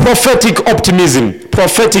 prophetic optimism.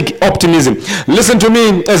 Prophetic optimism. Listen to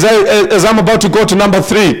me as I'm about to go to number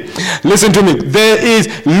 3. Listen to me. There is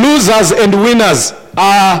losers and winners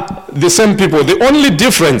are the same people. The only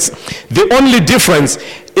difference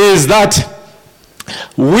is that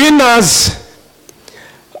winners,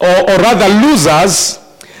 or rather losers,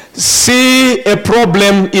 see a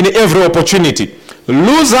problem in every opportunity.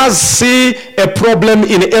 Losers see a problem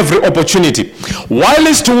in every opportunity,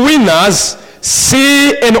 whilst winners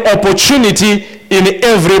see an opportunity in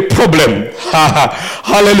every problem.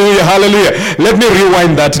 Hallelujah, hallelujah. Let me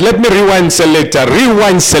rewind that. Let me rewind selector.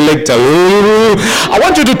 Rewind selector. I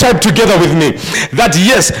want you to type together with me that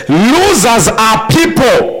yes, losers are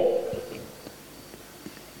people.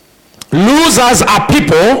 Losers are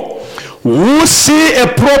people who see a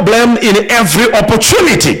problem in every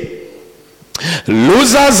opportunity.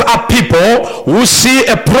 Losers are people who see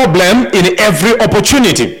a problem in every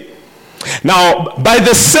opportunity. Now, by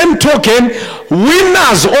the same token,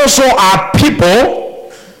 winners also are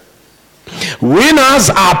people.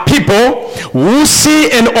 Winners are people who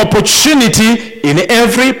see an opportunity in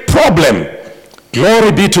every problem.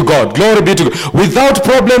 Glory be to God. Glory be to God. Without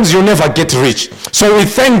problems, you never get rich. So we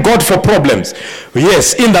thank God for problems.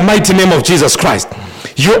 Yes, in the mighty name of Jesus Christ.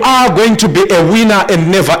 You are going to be a winner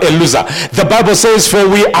and never a loser. The Bible says, for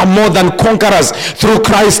we are more than conquerors through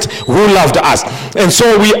Christ who loved us. And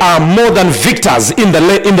so we are more than victors in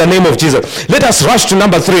the name of Jesus. Let us rush to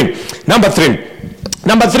number 3. Number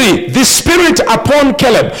 3, the spirit upon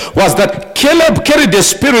Caleb was that Caleb carried the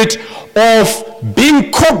spirit of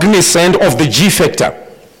being cognizant of the G factor.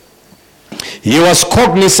 He was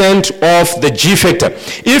cognizant of the G factor.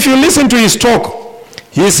 If you listen to his talk,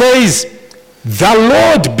 he says, the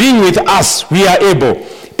Lord being with us, we are able.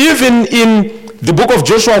 Even in the book of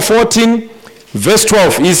Joshua 14, verse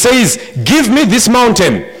 12, he says, give me this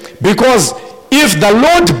mountain, because if the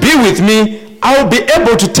Lord be with me, I'll be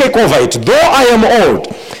able to take over it. Though I am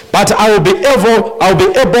old, but I'll be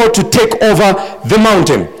able to take over the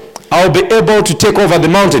mountain. I'll be able to take over the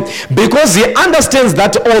mountain. Because he understands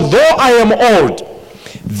that although I am old,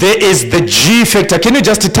 there is the G factor. Can you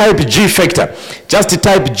just type G factor? Just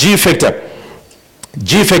type G factor.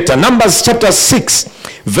 G factor. Numbers chapter 6,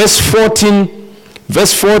 verse 14,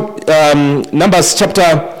 verse 4, Numbers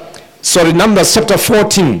chapter 14. Numbers chapter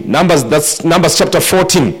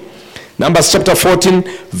 14. Numbers chapter 14,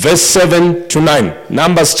 verse 7 to 9.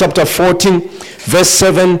 Numbers chapter 14, verse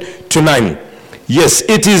 7 to 9. Yes,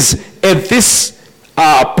 it is at this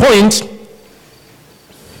point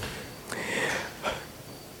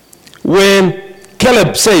when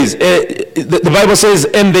Caleb says, the Bible says,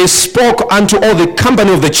 and they spoke unto all the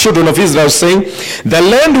company of the children of Israel, saying, the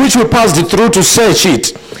land which we passed through to search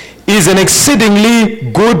it is an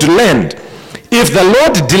exceedingly good land. If the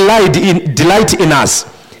Lord delight in us,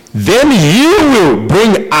 then he will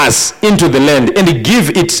bring us into the land and give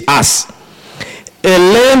it us, a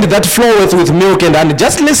land that floweth with milk and honey.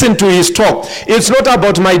 Just listen to his talk. It's not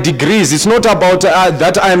about my degrees. It's not about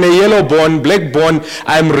that I'm a yellow born, black born,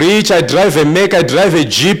 I'm rich, I drive a Mac, I drive a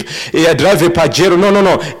Jeep, I drive a Pajero.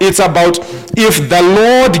 No. It's about if the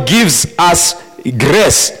Lord gives us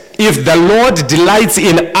grace, if the Lord delights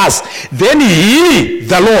in us, then he,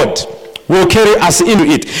 the Lord, will carry us into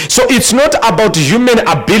it. So it's not about human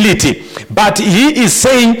ability, but he is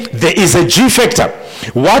saying there is a G factor.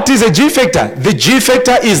 What is a G factor? The G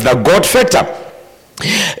factor is the God factor.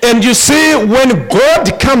 And you see, when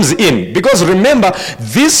God comes in, because remember,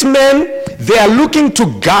 these men, they are looking to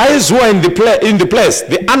guys who are in the place.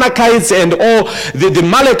 The Anakites and all the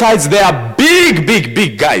Amalekites, they are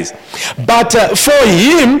big guys. But for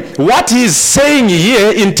him, what he's saying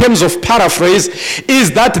here in terms of paraphrase is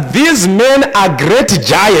that these men are great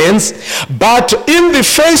giants, but in the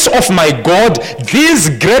face of my God, these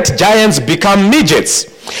great giants become midgets.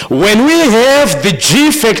 When we have the G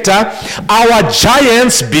factor, our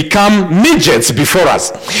giants become midgets before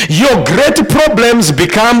us. Your great problems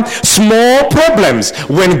become small problems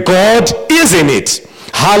when God is in it.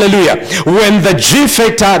 Hallelujah. When the G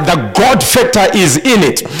factor, the God factor is in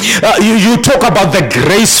it. You talk about the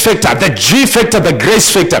grace factor, the G factor, the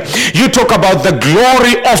grace factor. You talk about the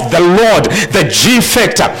glory of the Lord, the G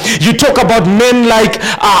factor. You talk about men like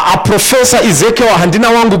Professor Ezekiel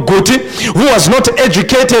Handina Wangu Guti, who was not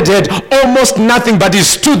educated, had almost nothing, but he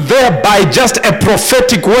stood there by just a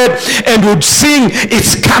prophetic word and would sing,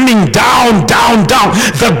 it's coming down.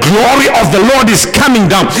 The glory of the Lord is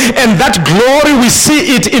coming down. And that glory we see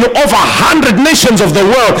see it in over 100 nations of the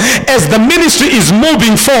world as the ministry is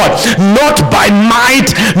moving forward, not by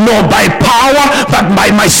might nor by power, but by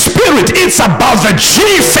my spirit. It's about the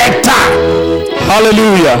G factor.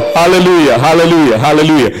 Hallelujah, hallelujah, hallelujah,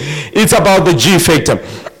 hallelujah. It's about the G factor.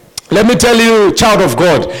 Let me tell you, child of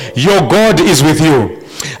God, your God is with you.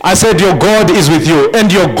 I said your God is with you,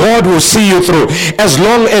 and your God will see you through. As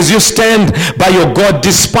long as you stand by your God,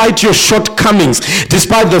 despite your shortcomings,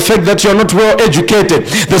 despite the fact that you're not well educated,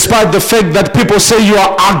 despite the fact that people say you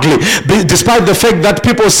are ugly, despite the fact that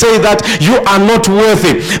people say that you are not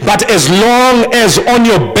worthy, but as long as on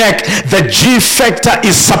your back the G factor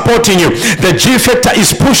is supporting you, the G factor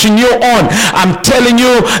is pushing you on, I'm telling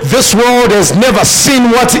you, this world has never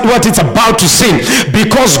seen what it's about to see,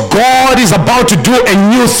 because God is about to do a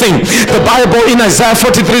new thing. The Bible in Isaiah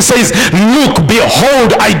 43 says, look,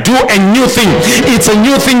 behold, I do a new thing. It's a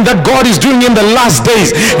new thing that God is doing in the last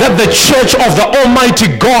days, that the church of the Almighty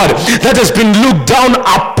God that has been looked down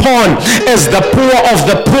upon as the poor of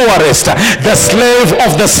the poorest, the slave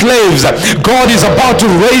of the slaves, God is about to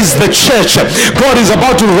raise the church. God is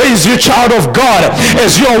about to raise you, child of God.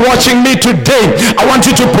 As you are watching me today, I want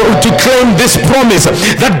you to claim this promise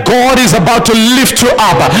that God is about to lift you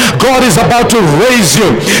up. God is about to raise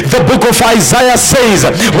you. The book of Isaiah says,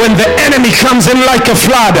 when the enemy comes in like a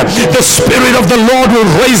flood, the Spirit of the Lord will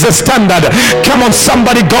raise a standard. Come on,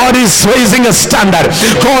 somebody, God is raising a standard.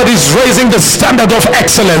 God is raising the standard of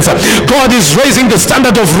excellence. God is raising the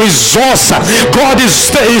standard of resource. God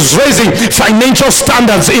is raising financial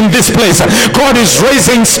standards in this place. God is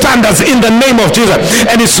raising standards in the name of Jesus.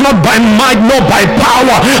 And it's not by might nor by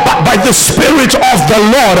power, but by the Spirit of the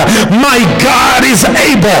Lord. My God is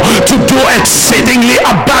able to do exceedingly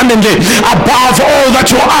abundantly above all that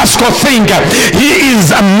you ask or think. He is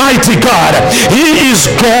a mighty God. He is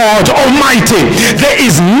God Almighty. There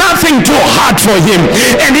is nothing too hard for him.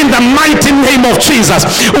 And in the mighty name of Jesus,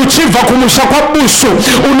 uchiva kumusha kwa busu,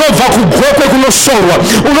 unova kugwekwe kunosorwa,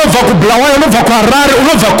 unova kublawayo, unova kuharare,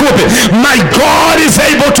 unova kupe. My God is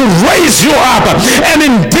able to raise you up. And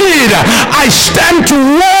indeed, I stand to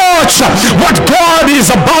watch what God is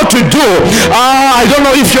about to do. I don't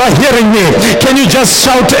know if you are hearing me. Can you just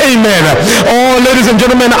shout amen? Oh, ladies and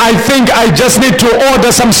gentlemen, I think I just need to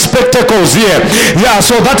order some spectacles here. Yeah,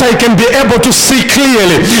 so that I can be able to see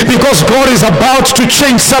clearly, because God is about to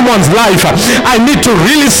change someone's life. I need to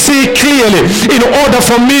really see clearly in order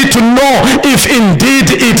for me to know if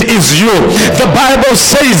indeed it is you. The Bible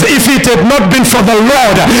says if it had not been for the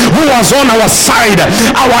Lord who was on our side,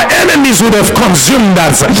 our enemies would have consumed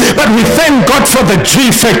us. But we thank God for the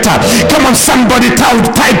G factor. Come on, somebody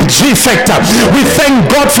type G factor. We thank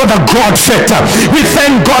God for the God factor. We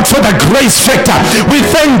thank God for the grace factor. We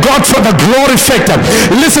thank God for the glory factor.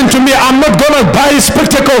 Listen to me, I'm not gonna buy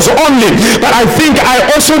spectacles only, but I think I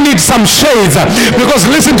also need some shades, because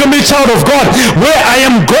listen to me, child of God, where I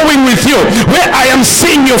am going with you, where I am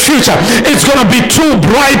seeing your future, it's gonna be too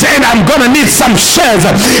bright and I'm gonna need some shades.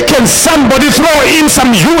 Can somebody throw in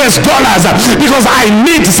some US dollars, because I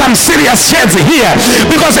need some serious shades here,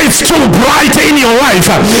 because it's too bright in your life.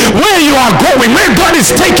 Where you are going, where God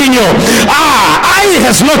is taking you, eye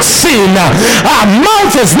has not seen,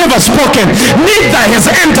 mouth has never spoken, neither has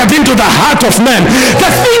entered into the heart of man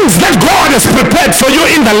the things that God has prepared for you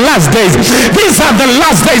in the last days. These are the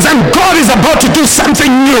last days, and God is about to do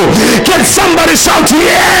something new. Can somebody shout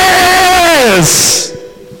yes?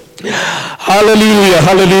 Hallelujah,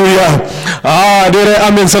 hallelujah. Dere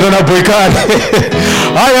amen sarana boykane.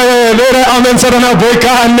 Dere amen sarana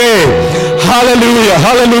boykane. Hallelujah,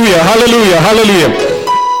 hallelujah, hallelujah, hallelujah.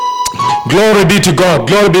 Glory be to God.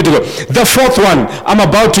 Glory be to God. The fourth one, I'm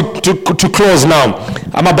about to close now.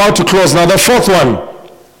 I'm about to close now. The fourth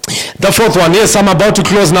one, yes, I'm about to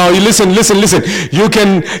close now. Listen. You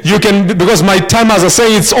can, because my timers are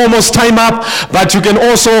saying it's almost time up, but you can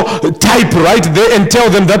also type right there and tell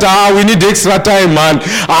them that we need extra time, man.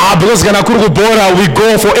 Because we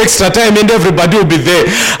go for extra time and everybody will be there.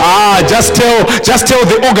 Just tell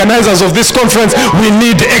the organizers of this conference we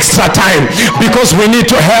need extra time, because we need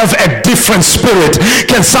to have a different spirit.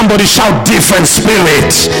 Can somebody shout different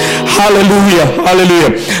spirit? Hallelujah,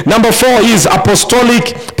 hallelujah. Number 4 is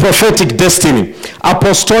apostolic prophetic destiny.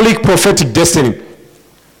 Apostolic prophetic destiny.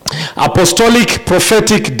 Apostolic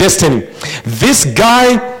prophetic destiny. This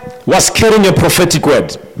guy was carrying a prophetic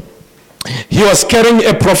word. He was carrying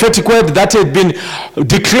a prophetic word that had been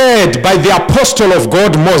declared by the apostle of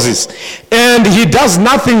God, Moses. And he does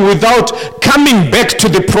nothing without coming back to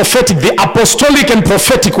the prophetic, the apostolic and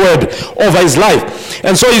prophetic word over his life.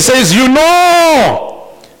 And so he says, you know,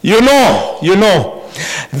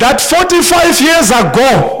 that 45 years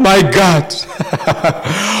ago, my God,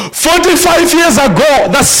 45 years ago,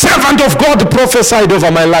 the servant of God prophesied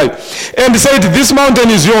over my life and said, this mountain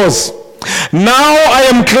is yours. Now I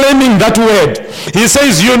am claiming that word. He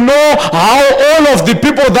says, you know how all of the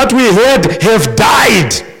people that we had have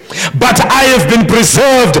died, but I have been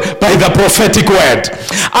preserved by the prophetic word.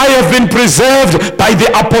 I have been preserved by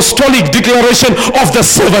the apostolic declaration of the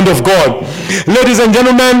servant of God. Ladies and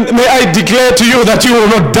gentlemen, may I declare to you that you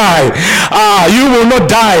will not die. You will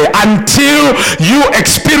not die until you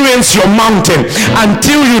experience your mountain,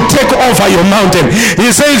 until you take over your mountain.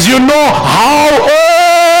 He says, you know how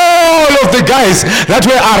all of the guys that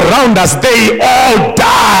were around us, they all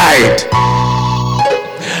died.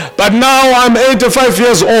 But now I'm 85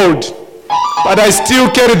 years old, but I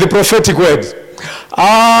still carry the prophetic word.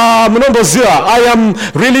 I am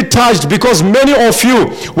really touched because many of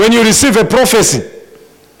you, when you receive a prophecy,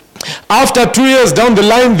 after 2 years down the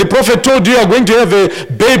line, the prophet told you are going to have a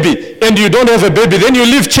baby and you don't have a baby. Then you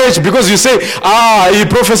leave church because you say, he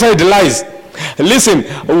prophesied lies. Listen,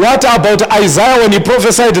 what about Isaiah when he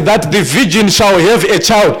prophesied that the virgin shall have a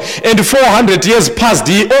child, and 400 years passed,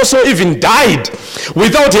 he also even died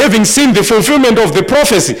without having seen the fulfillment of the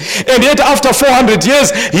prophecy. And yet after 400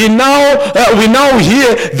 years, we now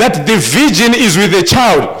hear that the virgin is with a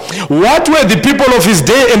child. What were the people of his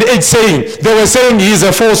day and age saying? They were saying he is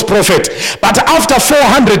a false prophet. But after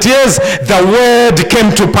 400 years, the word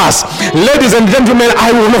came to pass. Ladies and gentlemen,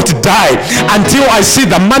 I will not die until I see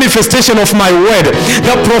the manifestation of my word.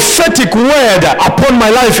 The prophetic word upon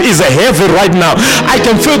my life is heavy right now. I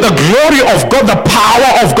can feel the glory of God, the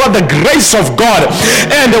power of God, the grace of God.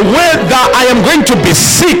 And whether I am going to be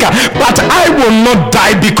sick, but I will not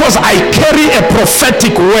die because I carry a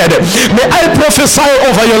prophetic word. May I prophesy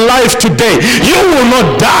over your life today. You will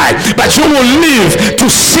not die, but you will live to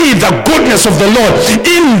see the goodness of the Lord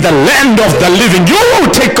in the land of the living. You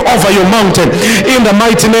will take over your mountain in the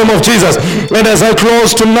mighty name of Jesus. And as I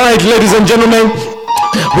close tonight, ladies and gentlemen,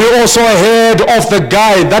 we also heard of the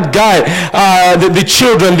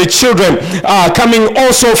children coming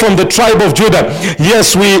also from the tribe of Judah.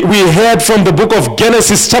 Yes, we heard from the book of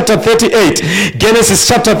Genesis chapter 38. Genesis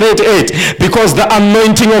chapter 38, because the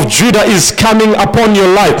anointing of Judah is coming upon your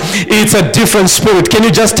life. It's a different spirit. Can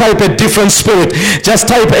you just type a different spirit? Just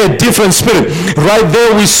type a different spirit. Right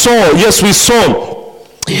there we saw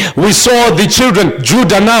the children,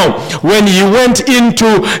 Judah now, when he went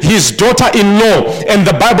into his daughter-in-law, and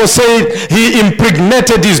the Bible said he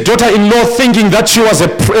impregnated his daughter-in-law thinking that she was a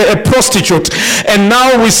prostitute. And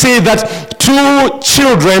now we see that 2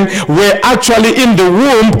 children were actually in the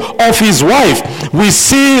womb of his wife. We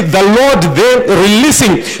see the Lord there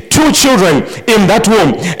releasing 2 children in that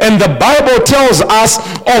womb. And the Bible tells us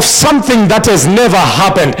of something that has never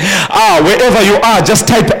happened. Wherever you are, just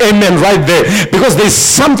type amen right there, because there's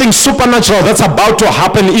something supernatural that's about to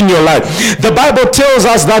happen in your life. The Bible tells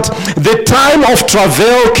us that the time of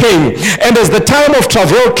travail came, and as the time of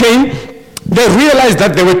travail came, they realized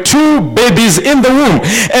that there were 2 babies in the womb.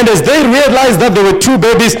 And as they realized that there were 2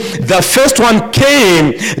 babies, the first one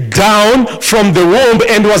came down from the womb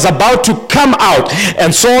and was about to come out.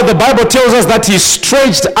 And so the Bible tells us that he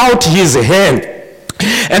stretched out his hand.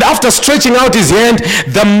 And after stretching out his hand,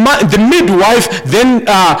 the midwife then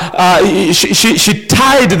she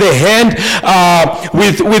tied the hand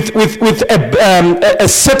with a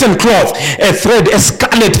certain cloth, a thread, a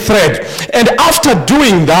scarlet thread. And after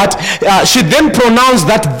doing that, she then pronounced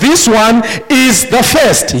that this one is the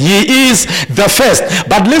first. He is the first.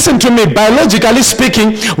 But listen to me, biologically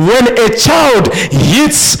speaking, when a child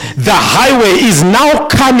hits the highway, is now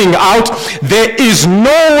coming out, there is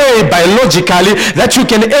no way biologically that you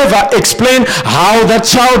can ever explain how that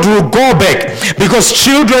child will go back, because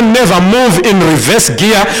children never move in reverse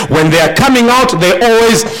gear. When they are coming out, they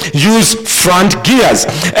always use front gears.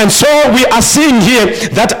 And so we are seeing here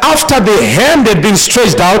that after the hand had been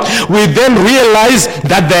stretched out, we then realize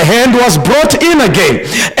that the hand was brought in again.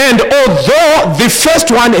 And although the first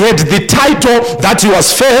one had the title that he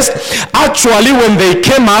was first, actually when they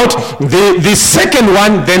came out, the second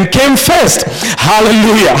one then came first.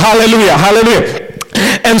 Hallelujah, hallelujah, hallelujah.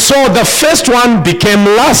 And so the first one became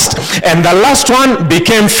last, and the last one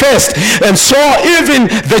became first. And so even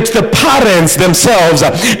the parents themselves,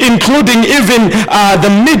 including even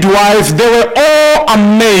the midwife, they were all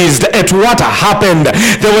amazed at what happened.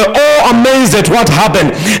 They were all amazed at what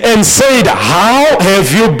happened and said, how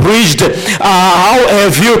have you breached, how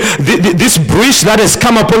have you, this breach that has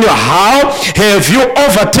come upon you, how have you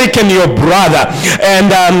overtaken your brother?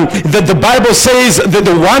 And the Bible says that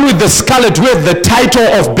the one with the scarlet with the title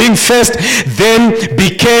of being first then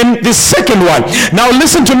became the second one. Now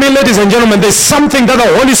listen to me, ladies and gentlemen, there's something that the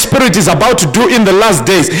Holy Spirit is about to do in the last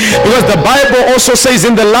days, because the Bible also says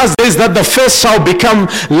in the last days that the first shall become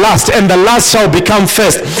last and the last shall become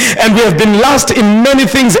first. And we have been last in many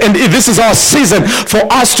things, and this is our season for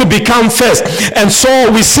us to become first. And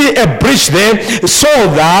so we see a breach there, so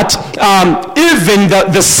that even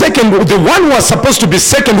the second, the one who was supposed to be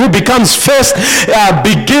second, who becomes first,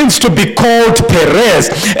 begins to be called Perez.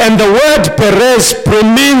 And the word Perez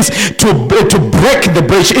means to break the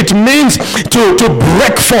breach. It means to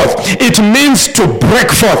break forth. It means to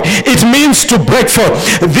break forth. It means to break forth.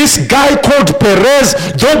 This guy called Perez,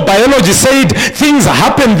 though biology said things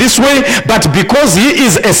happen this way, but because he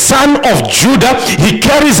is a son of Judah, he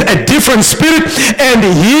carries a different spirit, and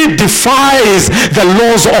he defies the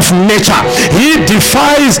laws of nature. He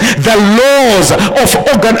defies the laws of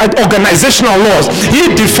organizational laws.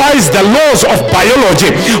 He defies the laws of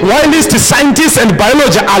biology. Whilst scientists and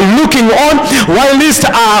biology are looking on, whilst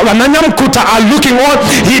Wananyamkuta are looking on,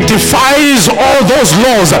 he defies all those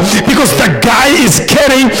laws, because the guy is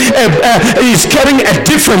carrying a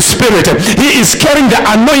different spirit. He is carrying the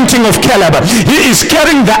anointing of Caleb. He is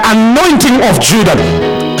carrying the anointing of Judah.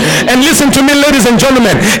 And listen to me, ladies and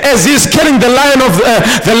gentlemen, as he is carrying the lion of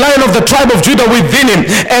the tribe of Judah within him,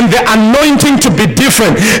 and the anointing to be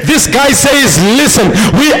different, this guy says, listen,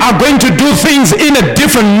 we are going to do things in a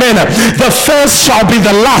different manner. The first shall be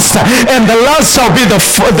the last, and the last shall be the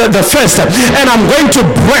first, and I'm going to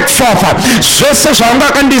break forth.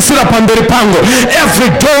 Every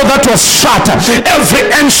door that was shut, every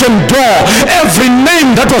ancient door, every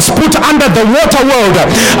name that was put under the water world,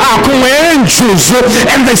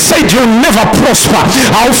 and they said you'll never prosper.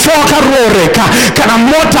 Kana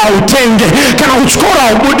mota utenge, kana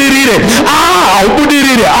uchkora ubudirire.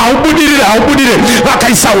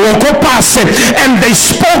 Wakaisa woko pase, and they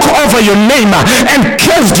spoke over your name and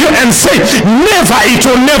cursed you and said, never, it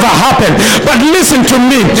will never happen. But listen to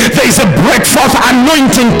me, there is a break forth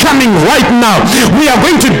anointing coming right now. We are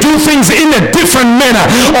going to do things in a different manner.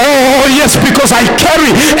 Oh yes, because I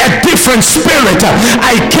carry a different spirit.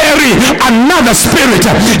 I carry another spirit.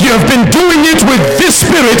 You have been doing it with this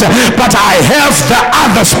spirit, but I have the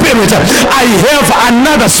other spirit. I have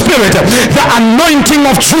another spirit. The anointing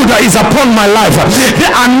of Judah is upon my life. The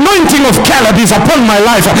anointing of Caleb is upon my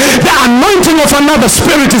life. The anointing of another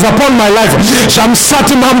spirit is upon my life.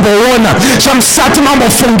 Shamsati mambo ona, shamsati mambo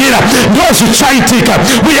fungira.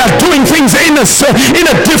 We are doing things in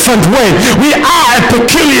a different way. We are a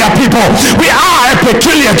peculiar people. We are a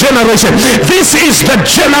peculiar generation. This is the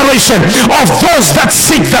generation of those that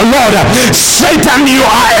seek the Lord. Satan, you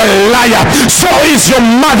are a liar. So is your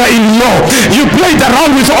mother-in-law. You played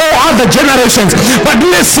around with all other generations, but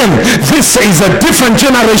listen, this is a different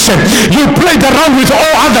generation. You played around with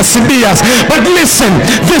all other Sibiyas, but listen,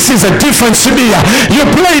 this is a different Sibiya. You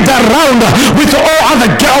played around with all other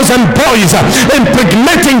girls and boys,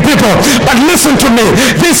 impregnating people, but listen to me,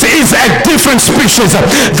 this is a different species.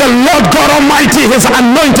 The Lord God Almighty has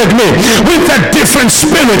anointed me with a different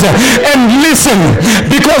spirit. And listen,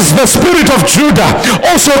 because the spirit of Judah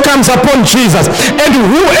also comes upon Jesus, and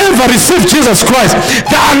whoever receives Jesus Christ,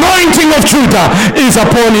 the anointing of Judah is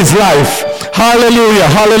upon his life. Hallelujah,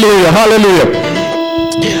 hallelujah, hallelujah.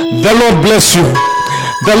 The Lord bless you.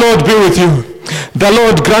 The Lord be with you. The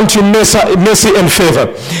Lord grant you mercy and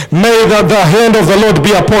favor. May the hand of the Lord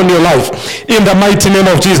be upon your life in the mighty name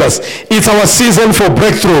of Jesus. It's our season for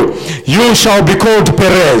breakthrough. You shall be called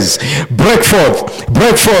Perez. Break forth,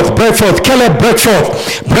 break forth, break forth. Caleb, break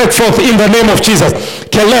forth in the name of Jesus.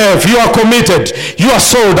 Caleb, you are committed. You are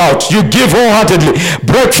sold out. You give wholeheartedly.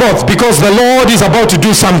 Break forth, because the Lord is about to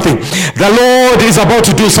do something. The Lord is about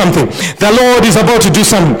to do something. The Lord is about to do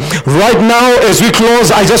something. Right now, as we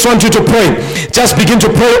close, I just want you to pray. Just begin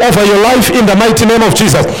to pray over your life in the mighty name of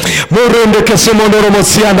Jesus.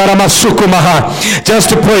 Just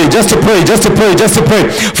to pray, just to pray, just to pray, just to pray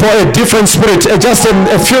for a different spirit. Just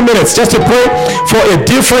a few minutes, just to pray for a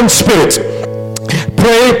different spirit.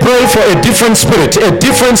 Pray for a different spirit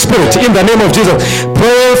in the name of Jesus.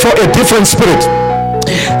 Pray for a different spirit.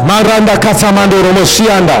 Maranda kasamando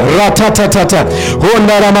romoshianda ratatatata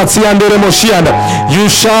honda ramatsiande romoshianda. You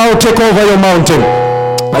shall take over your mountain.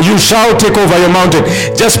 You shall take over your mountain.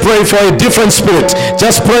 Just pray for a different spirit.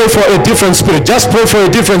 Just pray for a different spirit. Just pray for a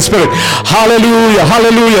different spirit. Hallelujah.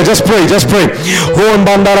 Hallelujah. Just pray. Just pray.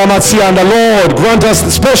 And the Lord grant us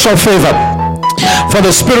special favor for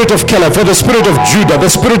the spirit of Caleb, for the spirit of Judah, the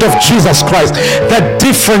spirit of Jesus Christ, that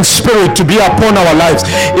different spirit to be upon our lives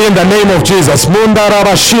in the name of Jesus. Munda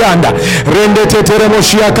rabashianda rende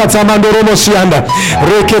teteremoshia katsamandoromoshianda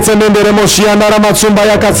reketsemendoromoshianda ramatsumba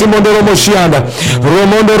yakatsimondoromoshianda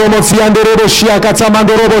romondo romotsiande roboshia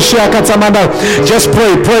katsamandoroboshia katsamanda. Just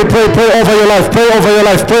pray over your life. Pray over your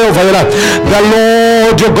life. Pray over your life. The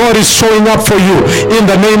Lord your God is showing up for you in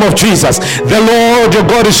the name of Jesus. The Lord your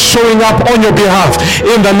God is showing up on your behalf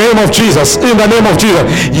in the name of Jesus. In the name of Jesus.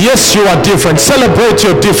 Yes, you are different. Celebrate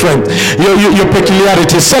your different, your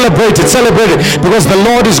peculiarity. Celebrate it because the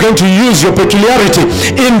Lord is going to use your peculiarity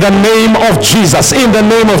in the name of Jesus. In the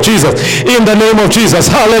name of Jesus. In the name of Jesus.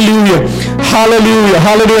 Hallelujah. Hallelujah.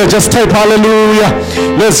 Hallelujah. Just type hallelujah.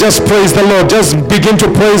 Let's just praise the Lord. Just begin to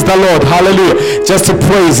praise the Lord. Hallelujah. Just to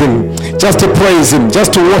praise him. Just to praise him.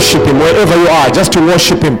 Just to worship him wherever you are. Just to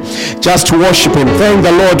worship him. Just to worship him. Thank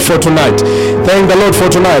the Lord for tonight. Thank the Lord for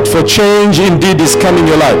tonight. For change indeed is coming in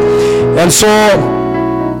your life. And so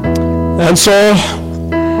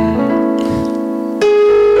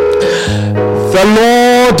the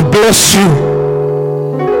Lord bless you.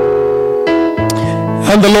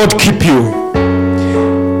 And the Lord keep you.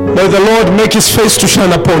 May the Lord make his face to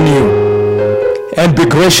shine upon you and be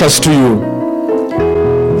gracious to you.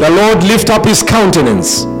 The Lord lift up his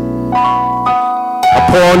countenance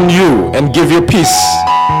upon you and give you peace.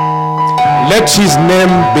 Let his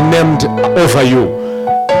name be named over you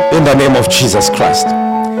in the name of Jesus Christ.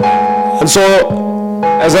 And so,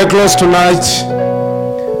 as I close tonight,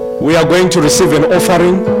 we are going to receive an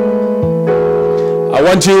offering. I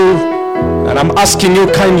want you, and I'm asking you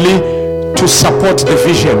kindly to support the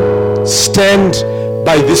vision. Stand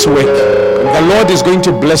by this work. The Lord is going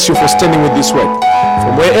to bless you for standing with this work.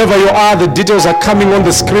 From wherever you are, the details are coming on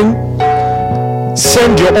the screen.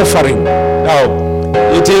 Send your offering. Now,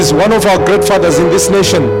 it is one of our great fathers in this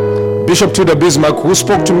nation, Bishop Tudor Bismarck, who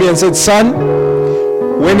spoke to me and said, son,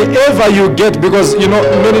 whenever you get, because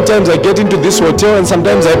many times I get into this hotel and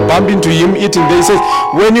sometimes I bump into him eating there. He says,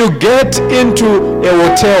 when you get into a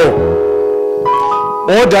hotel,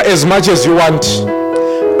 order as much as you want,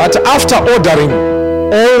 but after ordering,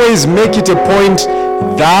 always make it a point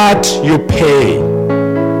that you pay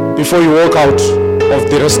before you walk out of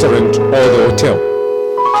the restaurant or the hotel.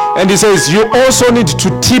 And he says, you also need to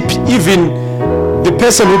tip even the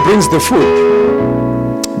person who brings the food,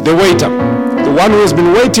 the waiter, the one who has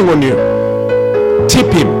been waiting on you.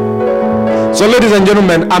 Tip him. So ladies and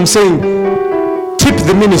gentlemen, I'm saying, tip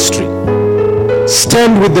the ministry.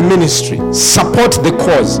 Stand with the ministry. Support the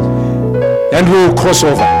cause. And we will cross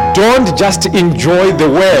over. Don't just enjoy the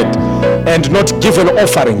word and not give an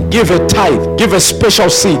offering. Give a tithe. Give a special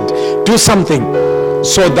seed. Do something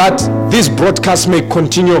so that this broadcast may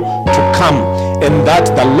continue to come and that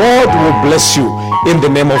the Lord will bless you in the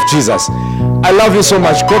name of Jesus. I love you so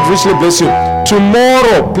much. God richly bless you.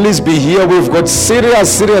 Tomorrow, please be here. We've got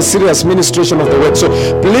serious ministration of the word. So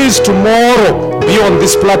please, tomorrow, be on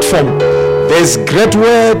this platform. There's great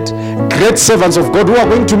word, great servants of God who are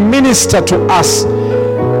going to minister to us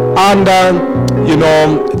under,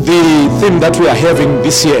 the theme that we are having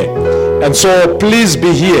this year. And so please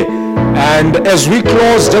be here. And as we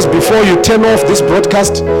close, just before you turn off this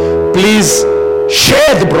broadcast, please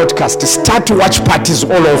share the broadcast. Start watch parties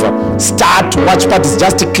all over. Start watch parties.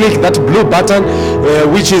 Just click that blue button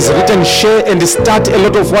which is written share and start a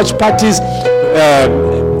lot of watch parties.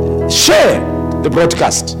 Share the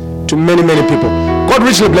broadcast to many people. God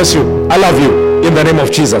richly bless you. I love you in the name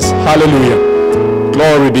of Jesus. Hallelujah.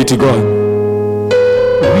 Glory be to God.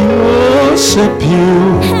 We worship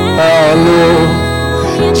you, our Lord.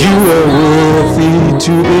 You are worthy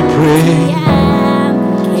to be praised.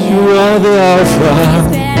 You are the Alpha